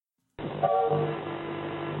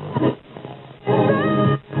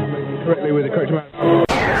correctly with the correct amount.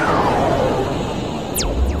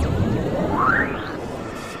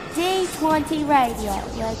 D20 Radio,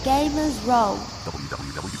 where gamers roll.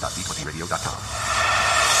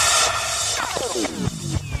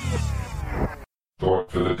 www.d20radio.com.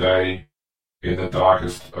 Thought for the day, in the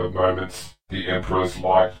darkest of moments, the Emperor's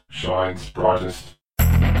light shines brightest.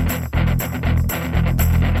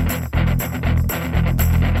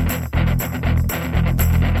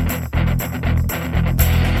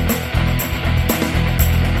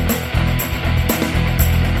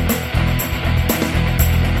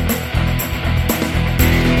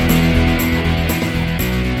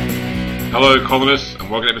 Hello, colonists, and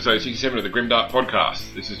welcome to episode 67 of the Grimdark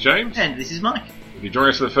Podcast. This is James. And this is Mike. If you're joining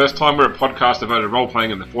us for the first time, we're a podcast devoted to role-playing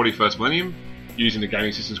in the 41st millennium, using the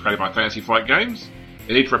gaming systems created by Fantasy Flight Games.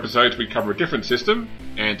 In each episode, we cover a different system,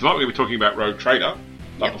 and tonight we're going to be talking about Rogue Trader.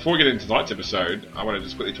 But before we get into tonight's episode, I want to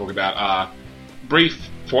just quickly talk about our brief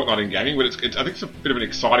fortnight in gaming, but I think it's a bit of an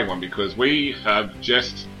exciting one because we have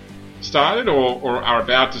just started or are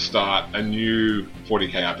about to start a new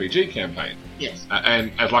 40k RPG campaign. Yes.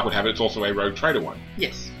 And as luck would have it, it's also a Rogue Trader one.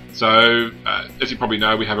 Yes. So, as you probably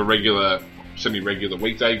know, we have a semi-regular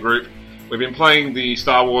weekday group. We've been playing the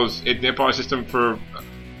Star Wars Ed and Empire system for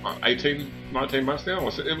 18, 19 months now.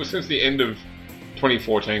 It was since the end of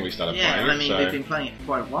 2014 we started playing it. Yeah, I mean, we've been playing it for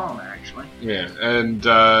quite a while now, actually. Yeah, and...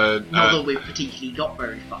 not that we've particularly got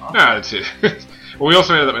very far. No, that's it. Well, we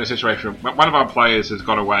also ended up in a situation where one of our players has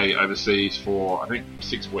gone away overseas for, I think,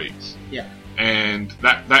 6 weeks. Yeah. And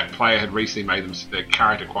that player had recently made their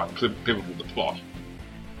character quite pivotal to the plot.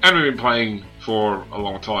 And we've been playing for a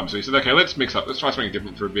long time, so he said, okay, let's mix up, let's try something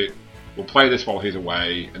different for a bit. We'll play this while he's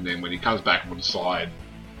away, and then when he comes back, we'll decide,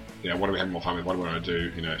 what do we have more fun with, what do we want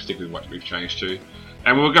to do, stick with what we've changed to.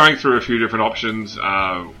 And we were going through a few different options.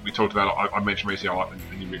 We talked about, I mentioned recently, I like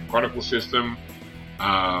the new Written Chronicle system.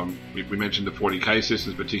 We mentioned the 40k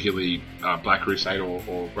systems, particularly Black Crusade or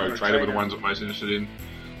Rogue Trader were the ones I'm most interested in.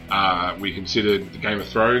 We considered the Game of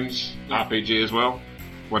Thrones RPG as well.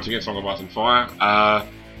 Once again, Song of Ice and Fire.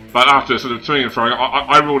 But after sort of toing and throwing,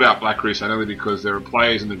 I ruled out Black Crusade only because there are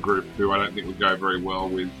players in the group who I don't think would go very well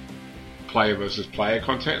with player versus player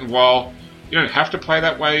content. And while you don't have to play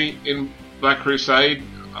that way in Black Crusade,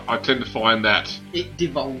 I tend to find that it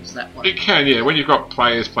devolves that way. It can, yeah. When you've got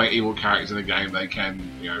players playing evil characters in a game, they can,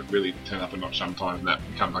 really turn up a notch sometimes, and that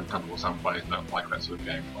becomes uncomfortable. Some players don't like that sort of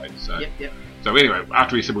gameplay. So, yep. So anyway,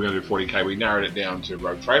 after we said we were going to do 40k, we narrowed it down to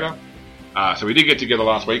Rogue Trader. So we did get together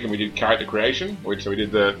last week and we did character creation. So we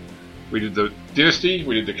did the dynasty,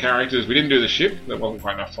 we did the characters. We didn't do the ship. There wasn't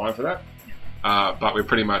quite enough time for that. But we're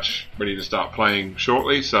pretty much ready to start playing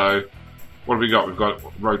shortly. So what have we got? We've got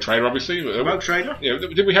Rogue Trader, obviously. Rogue Trader. Yeah.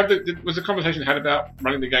 Did we have was the conversation had about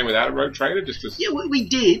running the game without a Rogue Trader? Yeah, we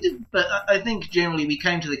did, but I think generally we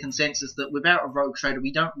came to the consensus that without a Rogue Trader,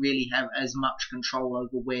 we don't really have as much control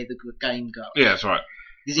over where the game goes. Yeah, that's right.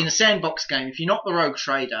 Because in a sandbox game, if you're not the Rogue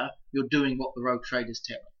Trader, you're doing what the Rogue Trader's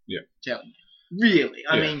telling you. Really.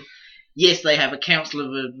 I mean, yes, they have a council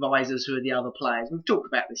of advisors who are the other players. We've talked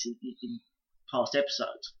about this in past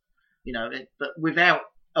episodes. But without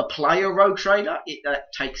a player Rogue Trader,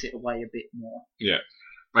 that takes it away a bit more. Yeah.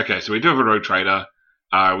 Okay, so we do have a Rogue Trader.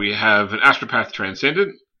 We have an Astropath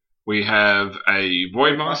Transcendent. We have a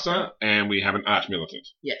Void Master, and we have an Arch Militant.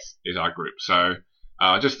 Yes. Is our group. So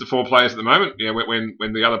just the 4 players at the moment.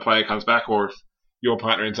 When the other player comes back, or if your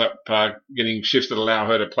partner ends up getting shifts that allow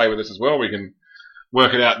her to play with us as well, we can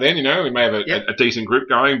work it out then. We may have a decent group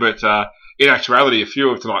going, but in actuality, a few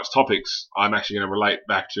of tonight's topics I'm actually going to relate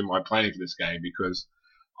back to my planning for this game because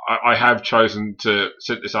I have chosen to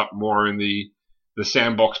set this up more in the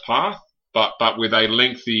sandbox path, but with a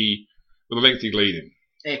lengthy lead-in.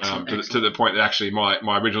 Excellent. To the point that actually my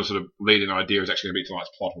original sort of lead-in idea is actually going to be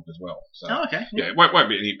tonight's plot hook as well. So, okay. Yeah, it won't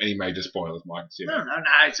be any major spoilers, Mike. No,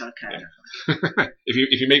 it's okay. Yeah.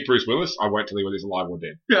 If you meet Bruce Willis, I won't tell you whether he's alive or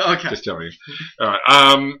dead. Yeah, okay. Just telling you. All right.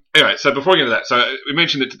 Anyway, so before we get into that, so we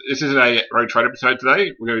mentioned that this isn't a Rogue Trader episode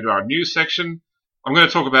today. We're going to do our news section. I'm going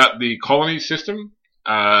to talk about the colony system.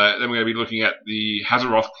 Then we're going to be looking at the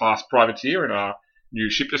Hazaroth class privateer in our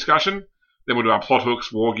new ship discussion. Then we'll do our plot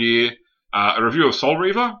hooks, war gear, a review of Soul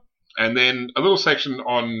Reaver, and then a little section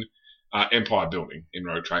on empire building in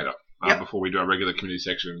Rogue Trader before we do our regular community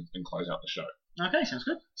section and close out the show. Okay, sounds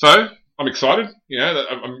good. So I'm excited.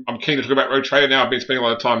 I'm keen to talk about Rogue Trader now. I've been spending a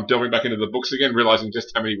lot of time delving back into the books again, realising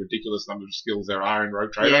just how many ridiculous number of skills there are in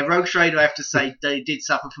Rogue Trader. Yeah, Rogue Trader, I have to say, they did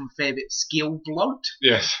suffer from a fair bit of skill bloat.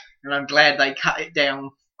 Yes. And I'm glad they cut it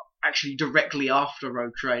down actually directly after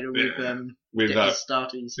Rogue Trader with with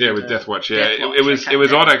Astartes. With Deathwatch. Yeah, it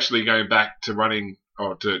was odd actually going back to running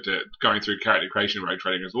or to going through character creation and rogue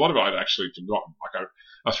trading, because a lot of it I'd actually forgotten. Like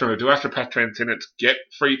I was trying to do Astropath Transcendents get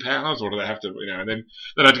free powers, or do they have to, and then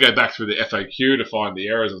I had to go back through the FAQ to find the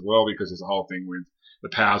errors as well, because there's a whole thing with the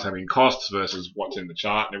powers having costs versus what's in the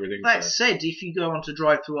chart and everything. That said, if you go on to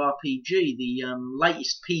Drive-Thru RPG, the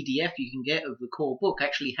latest PDF you can get of the core book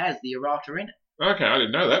actually has the errata in it. Okay, I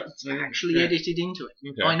didn't know that. It's actually edited into it.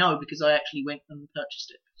 Okay. I know because I actually went and purchased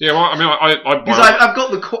it. Yeah, well, I mean, I've got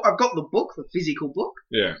the book, the physical book.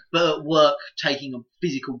 Yeah. But at work, taking a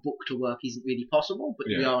physical book to work isn't really possible. But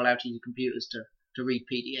we are allowed to use computers to read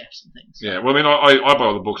PDFs and things. Yeah, well, I mean, I buy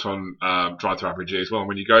all the books on Drive-Thru RPG as well. And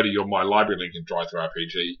when you go to your My Library link in Drive-Thru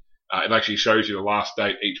RPG, it actually shows you the last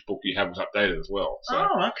date each book you have was updated as well. So,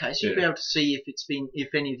 okay. So you'll be able to see if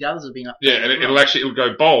any of the others have been updated. Yeah, and it'll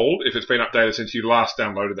go bold if it's been updated since you last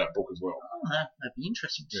downloaded that book as well. Oh, that'd be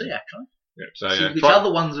interesting to see, actually. Yeah, so see which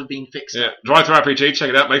other ones have been fixed. Yeah, Drive-Thru RPG, check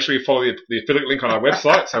it out. Make sure you follow the affiliate link on our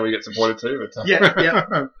website so we get supported too. But,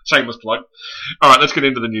 yeah. Shameless plug. All right, let's get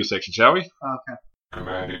into the news section, shall we? Okay.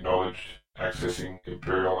 Command acknowledged. Accessing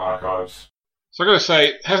Imperial Archives. So I've got to say,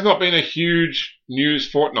 it has not been a huge news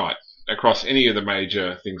fortnight across any of the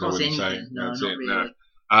major things, I wouldn't say. No, not really. No.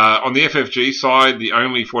 On the FFG side, the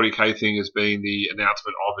only 40k thing has been the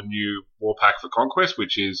announcement of a new war pack for Conquest,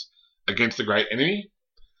 which is Against the Great Enemy.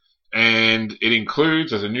 And it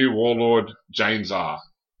includes, as a new warlord, Jane Zar.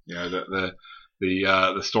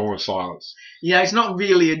 The Storm of Silence. Yeah, it's not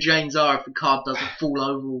really a Jane Zar if the card doesn't fall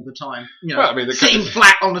over all the time. Well, I mean, sitting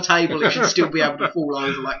flat on the table, it should still be able to fall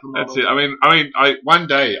over like the model. That's it. I mean, one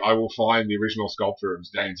day I will find the original sculptor of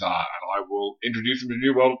Jane Zar and I will introduce him to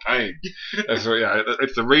New World of Pain. It's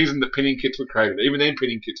the reason that pinning kits were created. Even then,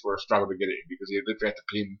 pinning kits were a struggle to get in because you literally had to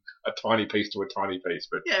pin a tiny piece to a tiny piece.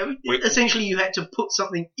 But essentially, you had to put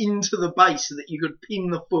something into the base so that you could pin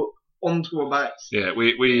the foot onto a base. Yeah,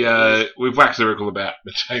 we've waxed lyrical about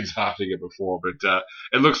the Jane Zar figure before, but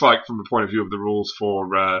it looks like from the point of view of the rules for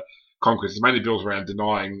Conquest, it's mainly built around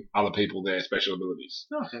denying other people their special abilities.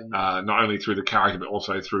 Okay. Not only through the character, but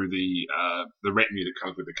also through the retinue that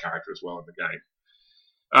comes with the character as well in the game.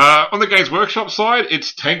 On the Games Workshop side,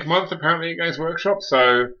 it's Tank Month apparently at Games Workshop,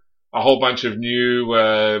 so a whole bunch of new,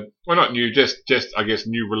 not new, just I guess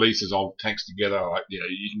new releases of tanks together. Like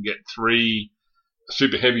you can get 3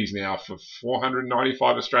 super heavies now for $495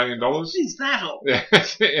 Australian dollars. Is that all? Yeah.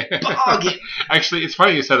 Bargain. Actually, it's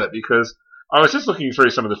funny you said that because I was just looking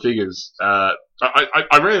through some of the figures. I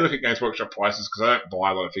rarely look at Games Workshop prices because I don't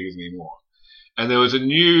buy a lot of figures anymore. And there was a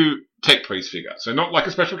new Tech Priest figure, so not like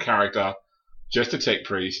a special character, just a Tech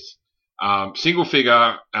Priest, single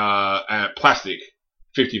figure, plastic,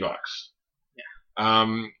 $50.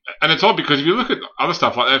 And it's odd because if you look at other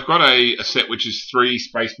stuff, like they've got a set which is 3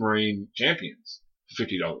 Space Marine champions for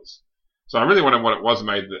 $50. So I really wondered what it was that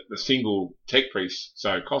made the single Tech Priest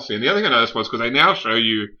so costly. And the other thing I noticed was because they now show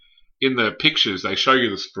you in the pictures, they show you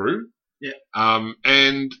the sprue. Yeah.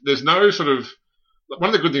 And there's no sort of, one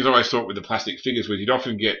of the good things I always thought with the plastic figures was you'd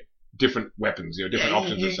often get different weapons, different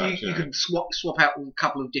options and such. You could swap out a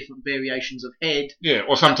couple of different variations of head. Yeah,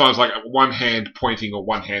 or sometimes like one hand pointing or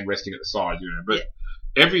one hand resting at the side, But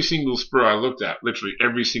every single sprue I looked at, literally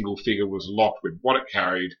every single figure was locked with what it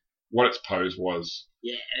carried, what its pose was.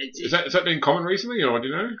 Yeah. Is that been common recently, or do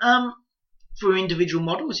you know? For individual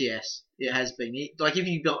models, yes, it has been. Like if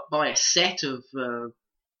you buy a set of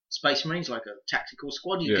Space Marines, like a tactical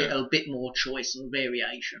squad, you get a bit more choice and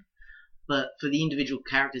variation. But for the individual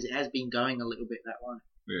characters, it has been going a little bit that way.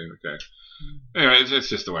 Yeah, okay. Anyway, it's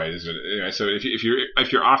just the way it is. Anyway, so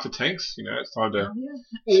if you're after tanks, it's time to.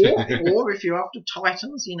 Or if you're after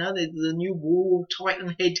Titans, the new Warlord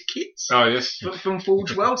Titan head kits. Oh yes. From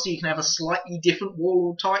Forge World, so you can have a slightly different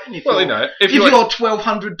Warlord Titan. If your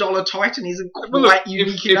 $1,200 Titan isn't quite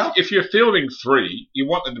unique enough. If you're fielding 3, you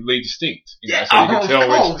want them to be distinct. So you can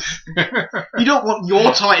tell which. You don't want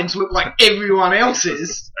your Titan to look like everyone else's.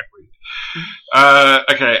 Exactly.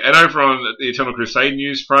 Okay, and over on the Eternal Crusade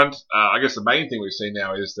news front, I guess the main thing we've seen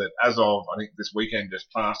now is that as of, I think this weekend just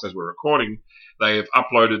passed as we're recording, they have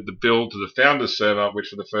uploaded the build to the Founders server, which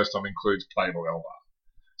for the first time includes playable Eldar.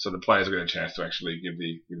 So the players are getting a chance to actually give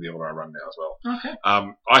the Eldar a run now as well. Okay.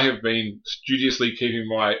 I have been studiously keeping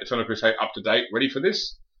my Eternal Crusade up to date, ready for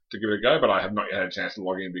this, to give it a go, but I have not yet had a chance to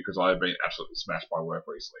log in because I have been absolutely smashed by work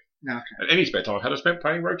recently. Okay. And any spare time I've had, I spent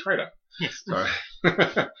playing Rogue Trader. Yes. So,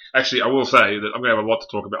 actually, I will say that I'm going to have a lot to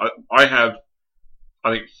talk about. I have,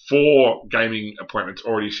 I think, 4 gaming appointments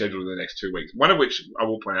already scheduled in the next 2 weeks. One of which I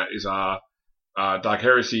will point out is our Dark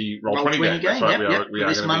Heresy Roll20 game. That's right. We are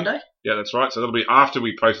this Monday. Yeah, that's right. So that'll be after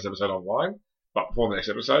we post this episode online, but before the next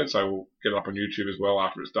episode. So we'll get it up on YouTube as well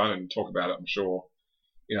after it's done and talk about it, I'm sure,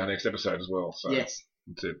 in our next episode as well. So. Yes.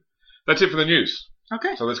 That's it for the news.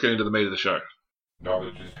 Okay. So let's get into the meat of the show.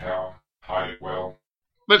 Knowledge is power. Hide it well.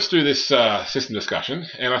 Let's do this system discussion.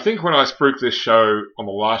 And I think when I spoke this show on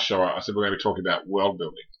the last show, I said we're going to be talking about world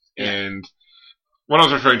building. Yeah. And what I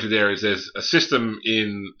was referring to there is there's a system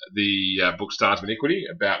in the book Stars of Iniquity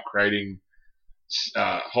about creating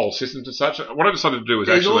whole systems and such. What I decided to do was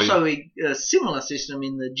There's actually... also a similar system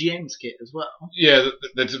in the GM's kit as well. Yeah,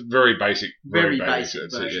 that's a very basic. Very basic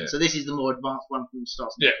that's version. it, yeah. So this is the more advanced one from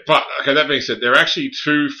Stars. Yeah, but, okay, that being said, there are actually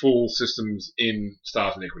 2 full systems in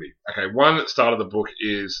Stars of Iniquity. Okay, one at the start of the book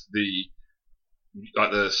is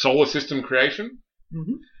the solar system creation,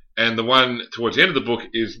 Mm-hmm. and the one towards the end of the book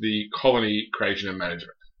is the colony creation and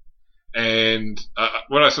management. And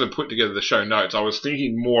when I sort of put together the show notes, I was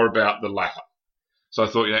thinking more about the latter. So I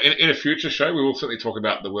thought, in a future show, we will certainly talk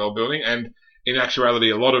about the world building, and in actuality,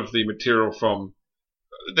 a lot of the material from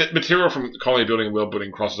colony building and world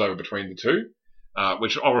building crosses over between the two,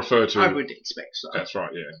 which I'll refer to. I would expect so. That's right,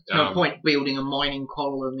 yeah. No point building a mining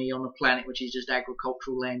colony on a planet which is just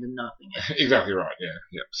agricultural land and nothing else. Exactly right,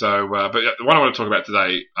 yeah. So, but the one I want to talk about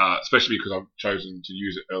today, especially because I've chosen to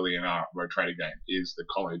use it early in our Rogue Trader game, is the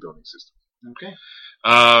colony building system. Okay.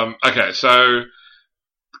 Okay, so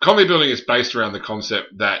colony building is based around the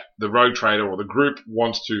concept that the Rogue Trader or the group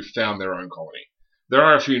wants to found their own colony. There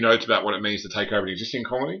are a few notes about what it means to take over an existing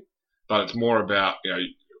colony, but it's more about,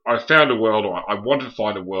 I found a world, or I want to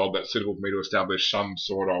find a world that's suitable for me to establish some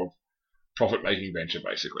sort of profit-making venture,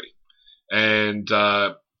 basically. And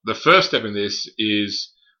the first step in this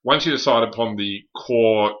is, once you decide upon the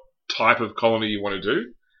core type of colony you want to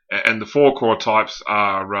do, and the 4 core types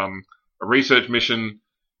are a research mission,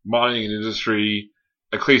 mining and industry,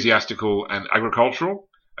 ecclesiastical, and agricultural,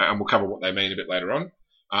 and we'll cover what they mean a bit later on.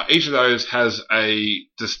 Each of those has a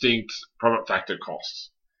distinct profit factor cost.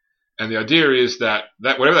 And the idea is that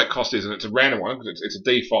whatever that cost is, and it's a random one, because it's a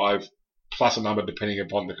D5 plus a number depending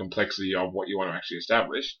upon the complexity of what you want to actually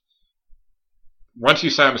establish. Once you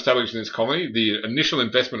say I'm establishing this colony, the initial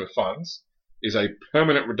investment of funds is a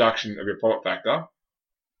permanent reduction of your profit factor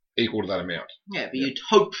equal to that amount. Yeah, but you'd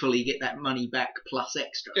hopefully get that money back plus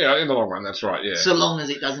extra. Yeah, in the long run, that's right, yeah. So long as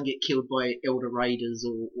it doesn't get killed by elder raiders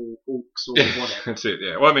or orcs or whatever. That's it,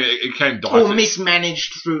 yeah. Well, I mean, it can die. Or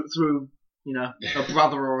mismanaged through a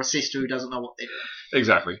brother or a sister who doesn't know what they're doing.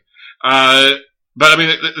 Exactly. But I mean,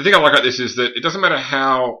 the thing I like about this is that it doesn't matter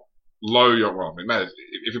how low it matters.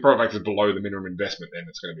 If your profit factor is below the minimum investment, then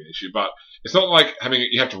it's going to be an issue. But it's not like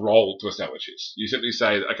you have to roll to establish this. You simply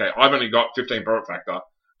say, okay, I've only got 15 profit factor,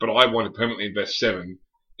 but I want to permanently invest 7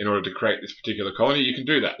 in order to create this particular colony. You can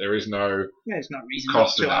do that. There is no there's no reason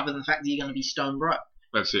cost not to, to that. other than the fact that you're going to be stone broke.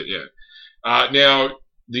 That's it, yeah. Now,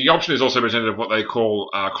 the option is also presented of what they call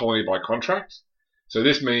colony by contract. So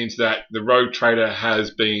this means that the Rogue Trader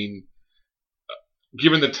has been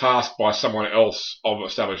given the task by someone else of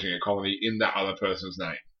establishing a colony in that other person's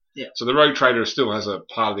name. Yeah. So the Rogue Trader still has a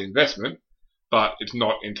part of the investment, but it's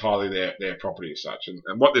not entirely their property as such. And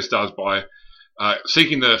what this does by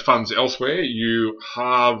seeking the funds elsewhere, you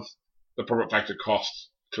halve the profit factor cost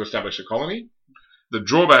to establish a colony. The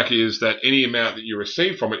drawback is that any amount that you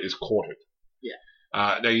receive from it is quartered. Yeah.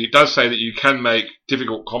 Now, it does say that you can make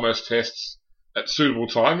difficult commerce tests at suitable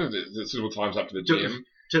times. The suitable times up to the GM.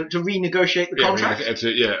 To renegotiate the contract? That's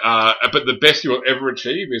it, yeah. But the best you will ever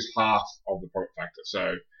achieve is half of the profit factor.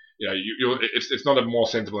 So, it's not a more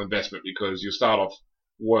sensible investment because you'll start off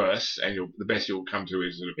worse, and the best you'll come to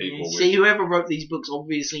is sort of equal. See, whoever wrote these books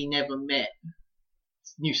obviously never met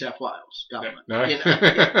New South Wales government. No.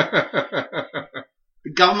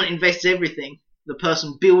 The government invests everything. The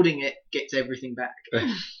person building it gets everything back.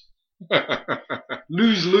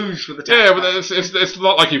 Lose for the taxpayer. Yeah, but it's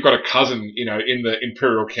not like you've got a cousin, in the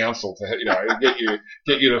Imperial Council to get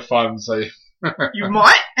you the funds. So you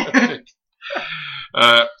might.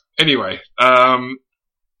 Anyway,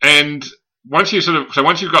 and once you've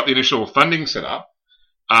got the initial funding set up,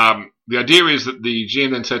 the idea is that the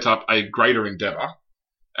GM then sets up a greater endeavour,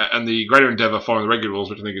 and the greater endeavour, following the regular rules,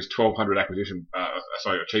 which I think is 1,200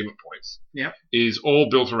 achievement points, is all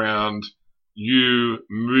built around you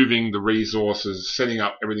moving the resources, setting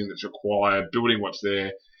up everything that's required, building what's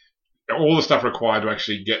there, all the stuff required to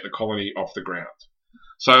actually get the colony off the ground.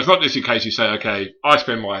 So it's not just a case you say, okay, I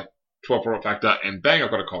spend my 12 profit factor and bang,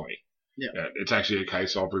 I've got a colony. Yeah. It's actually a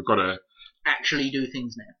case of we've got to actually do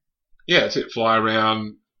things now. Yeah, that's it. Fly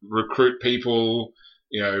around, recruit people,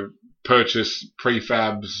 purchase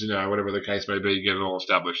prefabs, whatever the case may be, get it all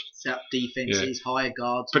established. Set up defences, hire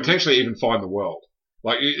guards. Potentially even find the world.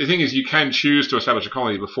 Like, the thing is, you can choose to establish a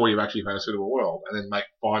colony before you've actually found a suitable world, and then make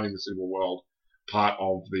finding the suitable world part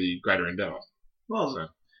of the greater endeavour. Well,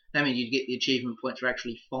 That means you'd get the achievement points for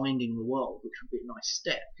actually finding the world, which would be a nice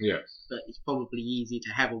step. Yeah. But it's probably easy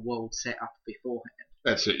to have a world set up beforehand.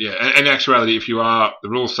 That's it, yeah. And in actuality, the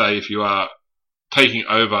rules say if you are taking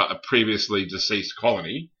over a previously deceased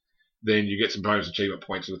colony, then you get some bonus achievement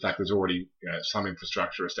points for the fact there's already some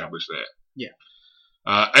infrastructure established there. Yeah.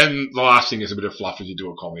 And the last thing is a bit of fluff as you do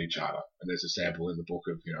a colony charter. And there's a sample in the book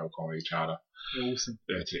of, a colony charter. Awesome.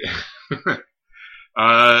 That's it.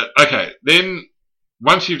 Okay, then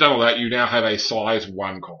once you've done all that, you now have a size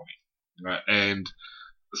 1 colony. Right? And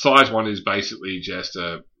size 1 is basically just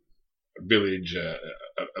a village, a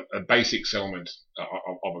basic settlement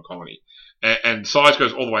of a colony. And size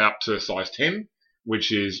goes all the way up to size 10,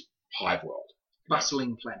 which is Hive World.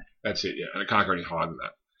 Bustling planet. That's it, yeah. And it can't go any higher than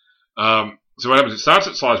that. So what happens, it starts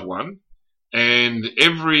at size 1, and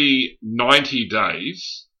every 90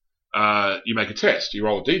 days, you make a test. You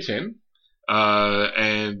roll a d10,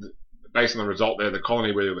 and based on the result there, the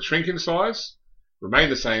colony will either shrink in size, remain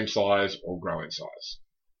the same size, or grow in size.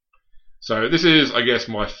 So this is, I guess,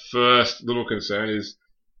 my first little concern is,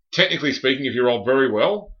 technically speaking, if you roll very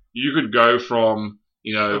well, you could go from,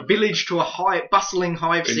 a village to a bustling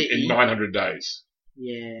hive city in 900 days.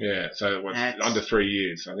 Yeah. Yeah, so under 3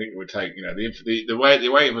 years. I think it would take, the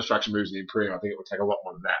way infrastructure moves in the Imperium, I think it would take a lot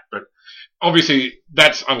more than that. But obviously,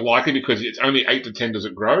 that's unlikely because it's only 8 to 10 does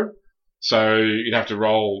it grow. So you'd have to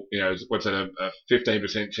roll, what's that, a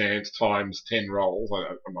 15% chance times 10 rolls.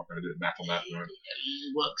 I'm not going to do the math on that. Right?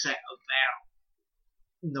 It works out about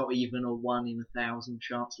not even a 1 in 1,000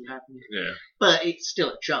 chance of happening. Yeah. But it's still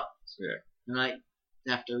a chance. Yeah. And I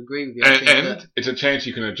have to agree with you. And it's a chance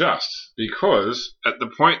you can adjust because at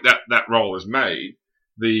the point that roll is made,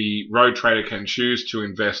 the road trader can choose to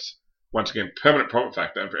invest, once again, permanent profit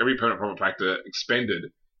factor. And for every permanent profit factor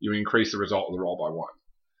expended, you increase the result of the roll by 1.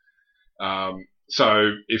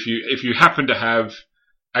 So if you happen to have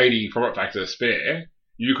 80 profit factor spare,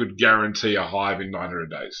 you could guarantee a hive in 900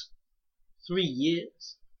 days. 3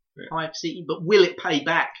 years, Hive City, but will it pay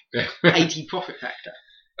back 80 profit factor?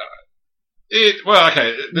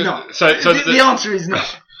 No. So the answer is no.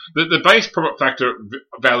 The base profit factor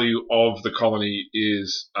value of the colony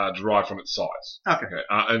is derived from its size. Okay.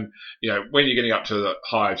 And when you're getting up to the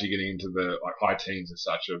hives, you're getting into the high teens and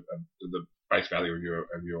such of the base value of your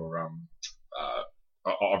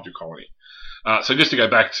colony. So just to go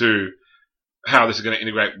back to how this is going to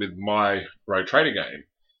integrate with my Road Trader game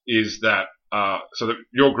is that so that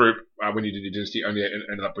your group when you did your dynasty only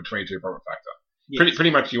ended up with 22 profit factor. Yes.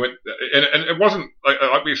 Pretty much you went, and it wasn't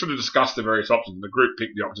like we sort of discussed the various options, and the group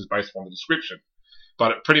picked the options based upon the description,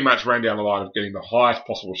 but it pretty much ran down the line of getting the highest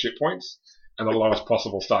possible ship points and the lowest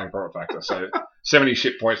possible starting profit factor. So 70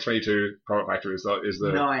 ship points, 22 profit factor is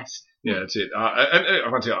the nice. Yeah, that's it.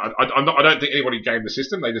 And once again, I don't think anybody gamed the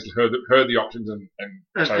system. They just heard the options and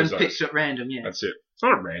chose those. Picked at random. Yeah, that's it. It's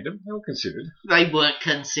not at random. They were considered. They weren't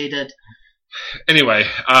considered. Anyway,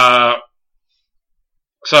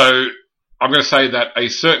 so I'm going to say that a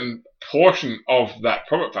certain portion of that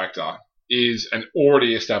profit factor is an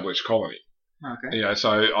already established colony. Okay. So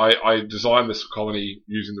I designed this colony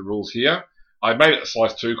using the rules here. I made it a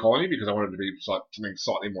size 2 colony because I wanted it to be something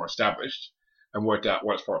slightly more established, and worked out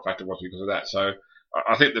what its profit factor was because of that. So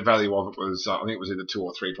I think the value of it was, I think it was either 2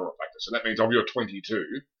 or 3 profit factors. So that means of your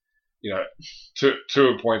 22,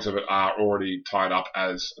 two points of it are already tied up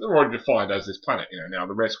they're already defined as this planet. Now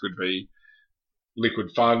the rest could be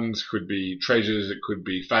liquid funds, could be treasures, it could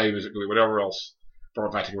be favours, it could be whatever else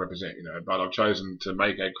profit factor can represent. But I've chosen to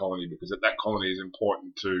make a colony because that colony is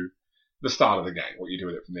important to the start of the game. What you do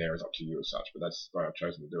with it from there is up to you as such. But that's the way I've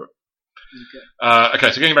chosen to do it.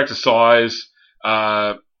 Okay. So getting back to size.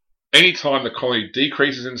 Anytime the colony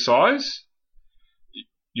decreases in size,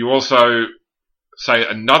 you also say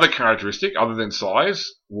another characteristic other than size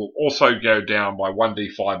will also go down by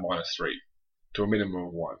 1d5 minus 3 to a minimum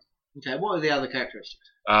of 1. Okay, what are the other characteristics?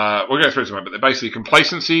 We'll go through some, but they're basically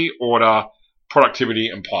complacency, order, productivity,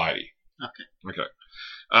 and piety. Okay.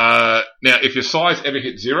 Now, if your size ever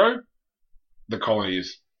hits 0, the colony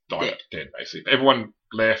is dead basically. If everyone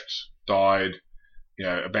left, died,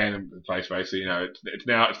 abandoned the place basically. It's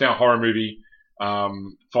now horror movie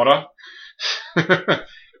fodder.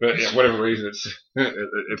 But whatever reason, it's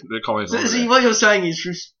the colony's. So see, what you're saying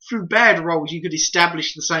is through bad rolls, you could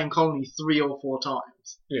establish the same colony 3 or 4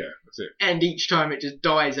 times. Yeah, that's it. And each time it just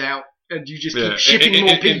dies out, and you just keep shipping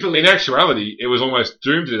more people in. In actuality, it was almost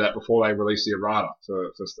doomed to do that before they released the errata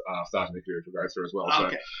for starting the period to go through as well.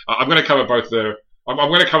 Okay. So I'm going to cover both I'm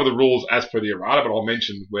going to cover the rules as per the errata, but I'll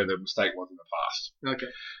mention where the mistake was in the past.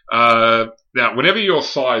 Okay. Now, whenever your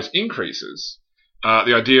size increases,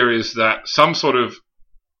 the idea is that some sort of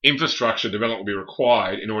infrastructure development will be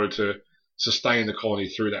required in order to sustain the colony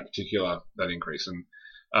through that increase. And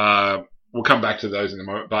we'll come back to those in a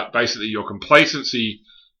moment. But basically, your complacency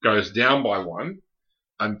goes down by 1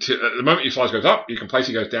 until at the moment your size goes up. Your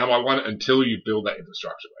complacency goes down by 1 until you build that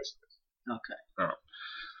infrastructure, basically. Okay. All right.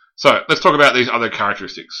 So let's talk about these other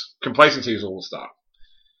characteristics. Complacency is all the start.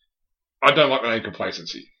 I don't like the name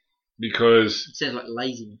complacency because it sounds like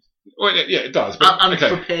laziness. Well, yeah, it does. But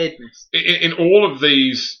unpreparedness. Okay. In all of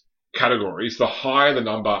these categories, the higher the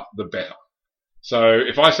number, the better. So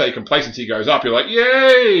if I say complacency goes up, you're like,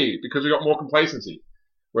 yay, because we got more complacency.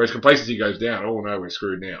 Whereas complacency goes down, oh no, we're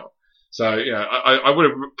screwed now. So, I would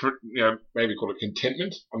have, maybe called it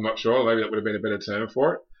contentment. I'm not sure. Maybe that would have been a better term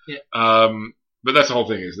for it. Yeah. But that's the whole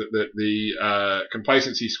thing, is that the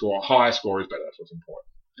complacency score, higher score is better. That's what's important.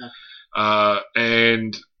 Okay.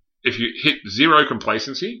 And if you hit 0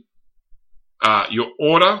 complacency, your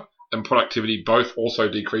order and productivity both also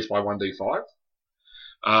decrease by 1d5.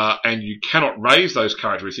 And you cannot raise those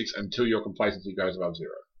characteristics until your complacency goes above 0.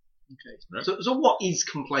 Okay. Right? So what is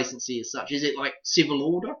complacency as such? Is it like civil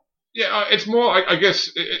order? Yeah, it's more, I guess,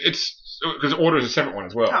 it's because order is a separate one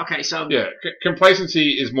as well. Okay, so yeah,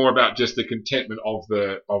 complacency is more about just the contentment of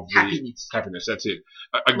the happiness. Happiness, that's it.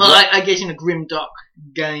 I guess in a grimdark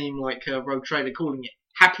game like Rogue Trader, calling it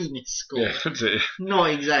happiness score. Yeah, that's it. Not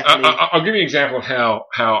exactly. I'll give you an example of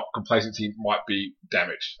how complacency might be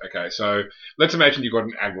damaged. Okay, so let's imagine you've got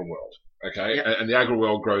an agri world. Okay, yep. And the agri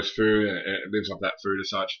world grows food and it lives off that food as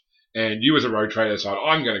such. And you as a Rogue Trader decide,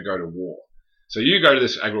 I'm going to go to war. So you go to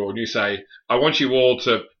this agri world and you say, I want you all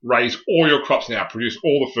to raise all your crops now, produce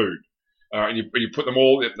all the food. And you put them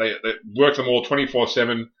all, they work them all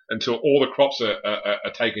 24/7 until all the crops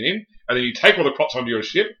are taken in. And then you take all the crops onto your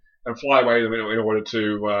ship and fly away them in order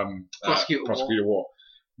to prosecute a war.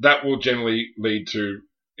 That will generally lead to,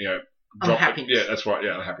 unhappiness. Yeah, that's right.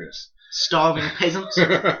 Yeah, unhappiness. Starving peasants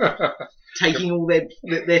taking all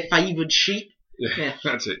their favoured sheep. Yeah,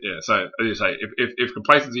 that's it. Yeah, so as you say, if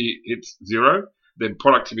complacency hits 0, then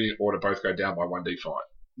productivity and order both go down by 1d5.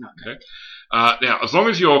 Okay. Now, as long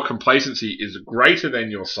as your complacency is greater than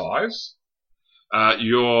your size,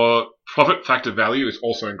 your profit factor value is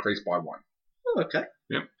also increased by 1. Oh, okay.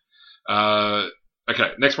 Yep.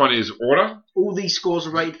 Okay. Next one is order. All these scores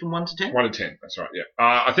are rated from 1 to 10. 1 to 10. That's right. Yeah.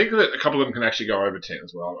 I think that a couple of them can actually go over 10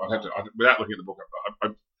 as well. I'd have to, without looking at the book.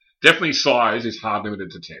 Definitely size is hard limited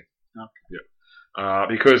to 10. Okay. Yeah.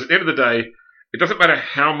 Because at the end of the day, it doesn't matter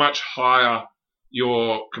how much higher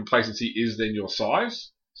your complacency is than your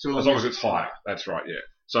size, as long as it's higher. That's right, yeah.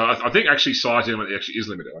 So I think actually size actually is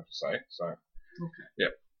limited, I have to say. So, okay.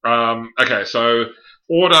 Yeah. Okay, so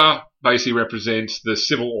order basically represents the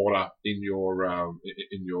civil order in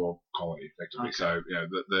your colony, effectively. Okay. So,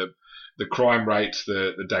 the crime rates,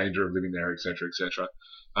 the danger of living there, etc., etc.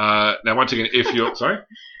 Now, once again, if you're sorry,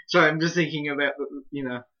 I'm just thinking about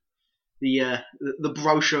the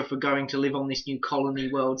brochure for going to live on this new colony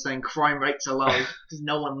world, saying crime rates are low because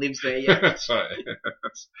no one lives there yet. That's right.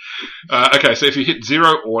 Okay, so if you hit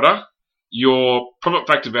 0 order, your profit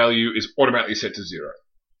factor value is automatically set to 0.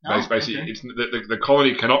 Basically, okay. it's the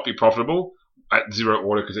colony cannot be profitable at 0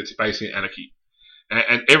 order because it's basically anarchy.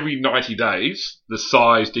 And every 90 days, the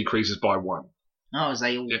size decreases by 1. Oh, as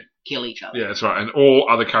they all kill each other. Yeah, that's right. And all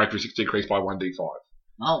other characteristics decrease by 1d5.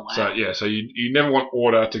 Oh, wow. So you never want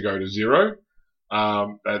order to go to 0.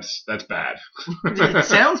 That's bad. It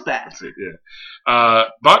sounds bad. That's it, yeah.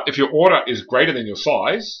 But if your order is greater than your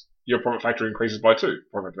size, your profit factor increases by 2.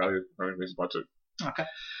 Profit value increases by 2. Okay.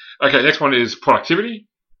 Okay, next one is productivity.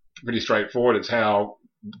 Pretty straightforward. It's how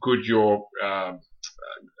good your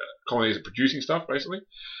colony is at producing stuff, basically.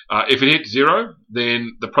 If it hits 0,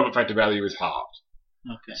 then the profit factor value is halved.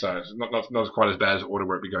 Okay. So it's not quite as bad as order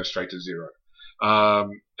where it goes straight to 0.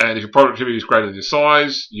 And if your productivity is greater than your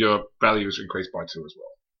size, your value is increased by 2 as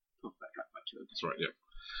well. That's right,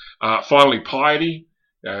 yeah. Finally, piety.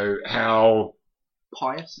 How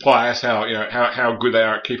pious, how good they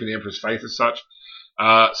are at keeping the Emperor's faith as such.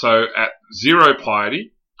 So at 0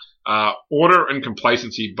 piety, order and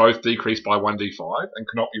complacency both decrease by 1d5 and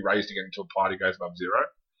cannot be raised again until piety goes above 0.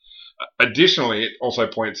 Additionally, it also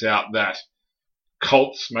points out that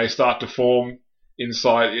cults may start to form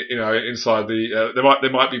inside the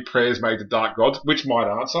there might be prayers made to dark gods, which might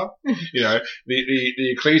answer. The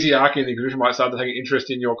ecclesiarchy and the Inquisition might start to take an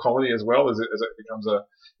interest in your colony as well as it becomes a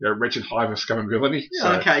wretched hive of scum and villainy.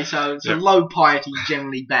 So low piety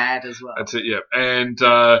generally bad as well. That's it. Yeah, and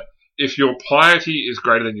if your piety is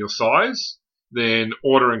greater than your size, then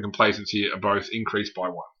order and complacency are both increased by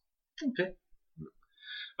 1. Okay.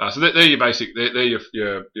 So they're your basic. They're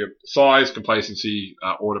your size, complacency,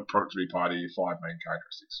 order, productivity, party. Your 5 main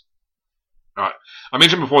characteristics. All right. I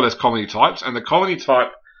mentioned before there's colony types, and the colony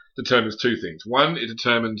type determines 2 things. 1, it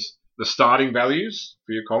determines the starting values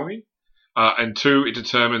for your colony, and 2, it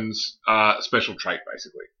determines special trait,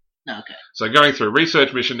 basically. Okay. So going through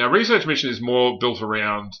research mission. Now, research mission is more built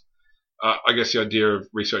around, I guess, the idea of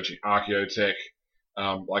researching archaeotech,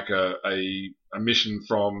 like a mission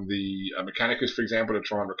from the Mechanicus, for example, to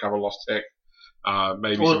try and recover lost tech.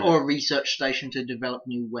 Maybe or a research station to develop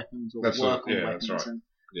new weapons or work on weapons and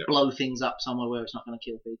blow things up somewhere where it's not going to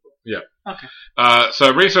kill people. Yeah. Okay.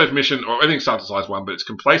 So research mission, or everything starts at size 1, but its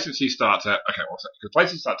complacency starts at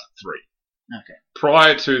complacency starts at 3. Okay.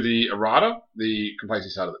 Prior to the errata, the complacency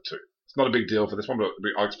started at 2. It's not a big deal for this one, but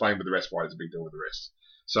I'll explain with the rest why it's a big deal with the rest.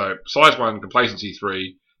 So size 1, complacency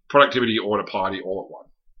 3, productivity, order, party, all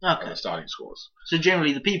at 1. Okay. The starting scores. So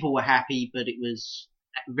generally the people were happy, but it was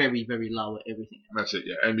very, very low at everything else. That's it,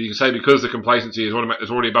 yeah. And you can say because the complacency is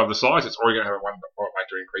already above the size, it's already going to have a 1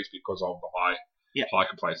 factor increase because of the high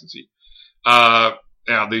complacency.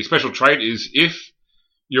 Now, the special trait is if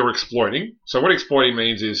you're exploiting. So what exploiting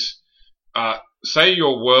means is, say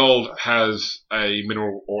your world has a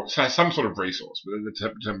mineral or some sort of resource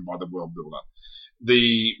determined by the world builder.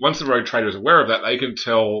 Once the rogue trader is aware of that, they can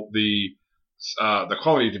tell the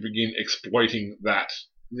colony to begin exploiting that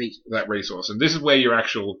resource. And this is where your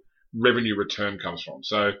actual revenue return comes from.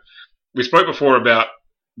 So we spoke before about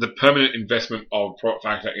the permanent investment of profit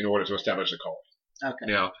factor in order to establish a colony.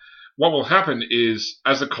 Okay. Now, what will happen is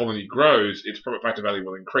as the colony grows, its profit factor value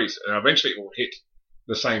will increase, and eventually it will hit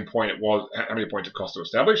the same point it was, how many points it cost to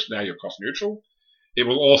establish. Now you're cost neutral. It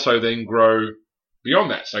will also then grow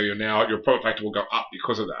beyond that. So your profit factor will go up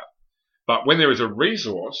because of that. But when there is a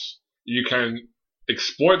resource, you can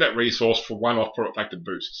exploit that resource for one-off profit factor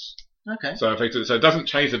boosts. Okay. So effectively, it doesn't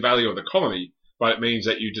change the value of the colony, but it means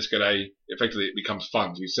that you just get effectively it becomes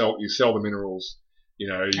funds. You sell the minerals.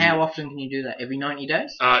 How often can you do that? Every 90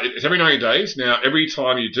 days? It's every 90 days. Now, every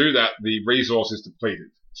time you do that, the resource is depleted.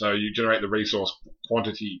 So you generate the resource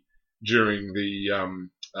quantity during the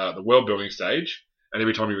world building stage, and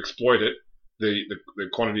every time you exploit it, the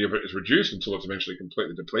quantity of it is reduced until it's eventually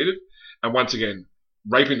completely depleted. And once again,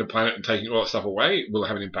 raping the planet and taking all that stuff away will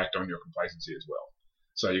have an impact on your complacency as well.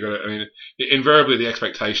 So invariably the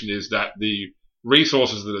expectation is that the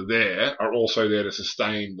resources that are there are also there to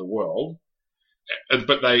sustain the world,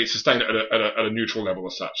 but they sustain it at a neutral level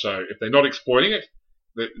as such. So if they're not exploiting it,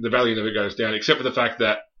 the value never goes down, except for the fact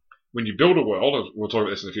that when you build a world, we'll talk about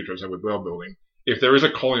this in the future, so with world building, if there is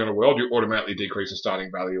a colony on a world, you automatically decrease the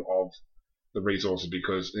starting value of the resources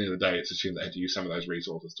because at the end of the day, it's assumed they had to use some of those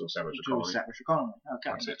resources to establish a colony.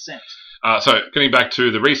 Okay, that makes sense. So getting back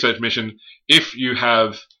to the research mission, if you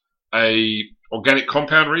have a organic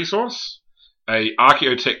compound resource, a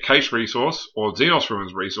archaeotech cache resource, or Xenos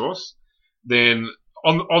ruins resource, then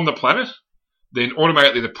on the planet, then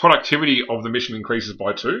automatically the productivity of the mission increases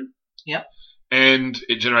by 2. Yep. And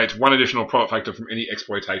it generates 1 additional profit factor from any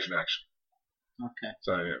exploitation action. Okay.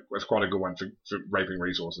 So that's quite a good one for raping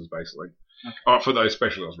resources, basically. Okay. For those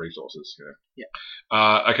specialist resources. Yeah.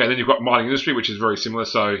 Okay, then you've got mining industry, which is very similar.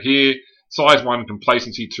 So here, size 1,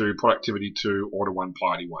 complacency 2, productivity 2, order 1,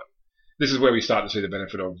 piety 1. This is where we start to see the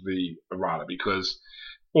benefit of the errata, because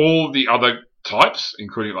all the other types,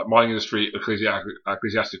 including like mining industry,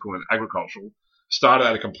 ecclesiastical, and agricultural, started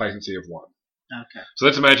at a complacency of 1. Okay. So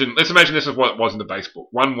let's imagine this is what it was in the base book.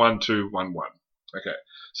 1, 1, 2, 1, 1. Okay.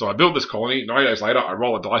 So I build this colony, 90 days later, I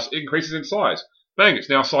roll a dice, it increases in size. Bang, it's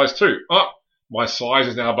now size 2. Oh, my size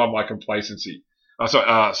is now above my complacency.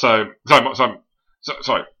 Sorry.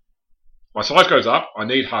 My size goes up, I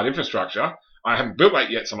need hard infrastructure. I haven't built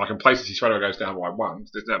that yet, so my complacency straight away goes down by 1.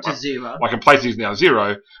 To 0. My complacency is now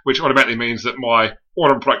 0, which automatically means that my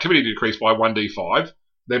order and productivity decreased by 1d5.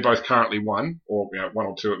 They're both currently 1, or 1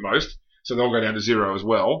 or 2 at most, so they'll go down to 0 as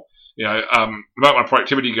well. The moment my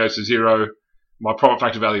productivity goes to 0, my profit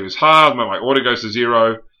factor value is halved. The moment my order goes to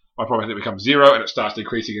 0, my profit factor becomes 0, and it starts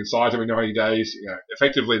decreasing in size every 90 days.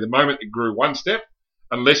 Effectively, the moment it grew 1 step,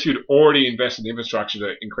 unless you'd already invested in infrastructure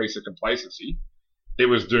to increase the complacency, it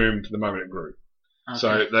was doomed the moment it grew. Okay.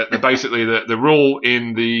 So basically the rule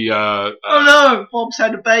in the oh no, Bob's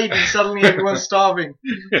had a baby, suddenly everyone's starving.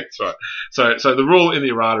 That's right. So the rule in the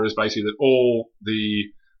errata is basically that all the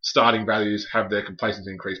starting values have their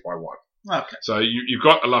complacency increased by 1. Okay. So you've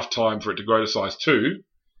got enough time for it to grow to size 2,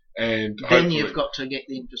 and then you've got to get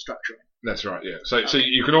the infrastructure in. That's right, yeah. So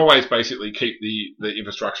you can always basically keep the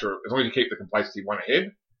infrastructure, as long as you keep the complacency 1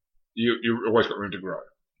 ahead, you always got room to grow.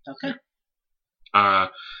 Okay.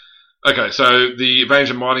 Okay, so the advantage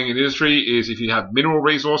of mining in industry is if you have mineral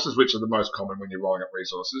resources, which are the most common when you're rolling up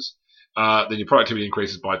resources, then your productivity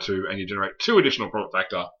increases by 2, and you generate 2 additional profit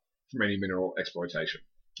factor from any mineral exploitation.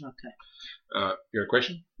 Okay. You got a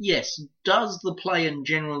question? Yes. Does the player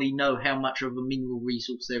generally know how much of a mineral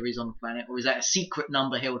resource there is on the planet, or is that a secret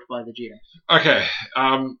number held by the GM? Okay,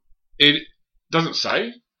 it doesn't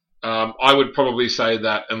say. I would probably say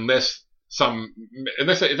that unless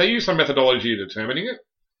if they use some methodology determining it,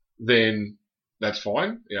 then that's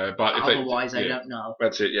fine. But if otherwise they don't know.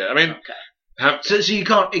 That's it. Yeah, I mean, okay. So you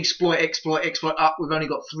can't exploit. Up. We've only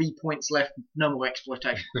got 3 points left. No more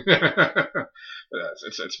exploitation.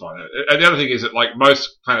 It's fine. And the other thing is that like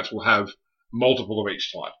most planets will have multiple of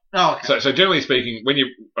each type. Oh, okay. So generally speaking, when you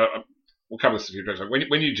we'll cover this a few times.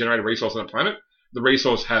 When you generate a resource on a planet, the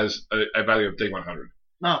resource has a value of D100.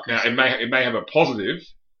 Oh, okay. Now it may have a positive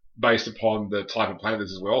based upon the type of planet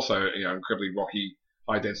this as well. So incredibly rocky,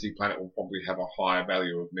 high density planet will probably have a higher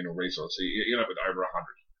value of mineral resource. So you end up with over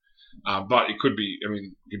 100. But it could be,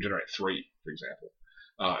 you can generate 3, for example.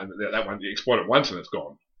 And that one, you exploit it once and it's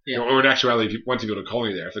gone. Yeah. Or in actuality, once you build a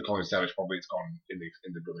colony there, if the colony's established, probably it's gone in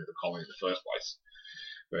the building of the colony in the first place.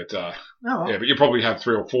 But but you probably have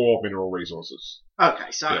 3 or 4 mineral resources.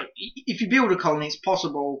 Okay, so if you build a colony, it's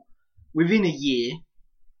possible within a year,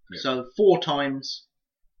 so 4 times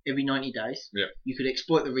every 90 days, you could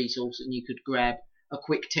exploit the resource and you could grab a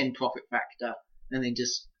quick 10 profit factor and then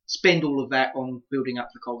just spend all of that on building up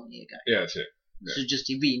the colony again. Yeah, that's it. Yeah. So just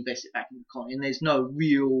to reinvest it back in the colony, and there's no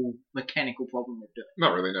real mechanical problem with doing it.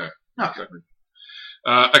 Not really, no. Okay. Exactly.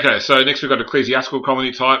 Okay, so next we've got ecclesiastical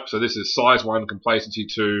colony type. So this is size 1, complacency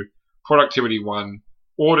 2, productivity 1,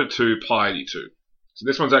 order 2, piety 2. So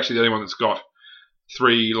this one's actually the only one that's got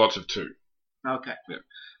 3 lots of 2. Okay. Yeah.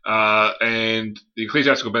 And the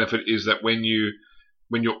ecclesiastical benefit is that when your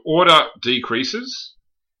order decreases,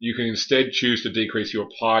 you can instead choose to decrease your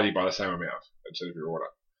piety by the same amount instead of your order.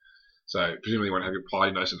 So presumably you won't have your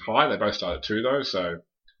piety nice and high. They both start at 2 though, so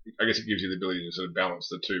I guess it gives you the ability to sort of balance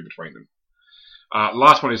the 2 between them.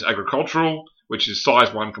 Last one is agricultural, which is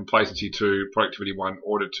size 1, complacency 2, productivity 1,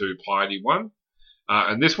 order 2, piety 1.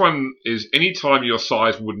 And this one is any time your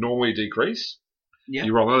size would normally decrease,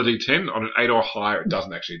 you roll another d10. On an 8 or higher, it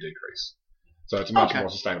doesn't actually decrease. So it's a much more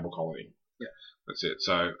sustainable colony. Yeah. That's it.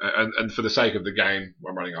 So, and for the sake of the game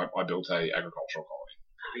I'm running, I built a agricultural colony.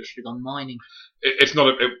 You should have gone mining. It's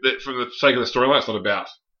not for the sake of the storyline. It's not about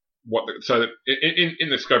what. In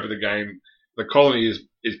the scope of the game, the colony is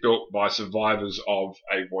built by survivors of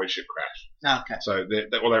a void ship crash. Okay. So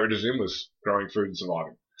all they were interested in was growing food and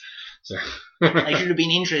surviving. So they should have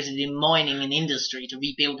been interested in mining and industry to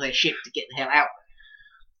rebuild their ship to get the hell out.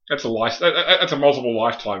 That's a multiple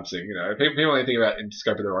lifetime thing, People only think about in the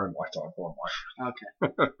scope of their own lifetime.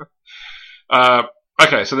 Okay.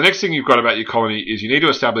 Okay, so the next thing you've got about your colony is you need to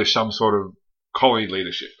establish some sort of colony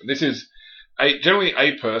leadership. And this is generally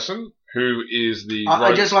a person who is the...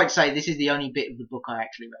 I'd just like to say this is the only bit of the book I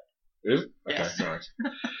actually read. Is it? Okay, yes. Nice.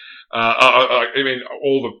 I mean,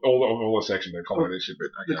 all the section, the colony leadership bit.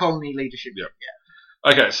 Okay. The colony leadership bit,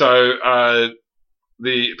 Okay, so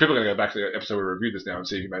the people are going to go back to the episode we reviewed this now and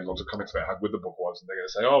see if he made lots of comments about how good the book was, and they're going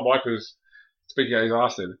to say, "Oh, Mike was speaking out his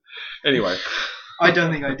arse then." Anyway, I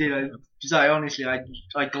don't think I did. Honestly, I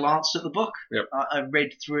glanced at the book. Yep. I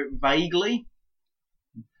read through it vaguely,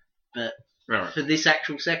 but for this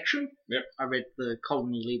actual section, I read the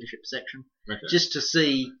colony leadership section just to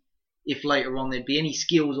see if later on there'd be any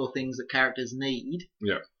skills or things that characters need.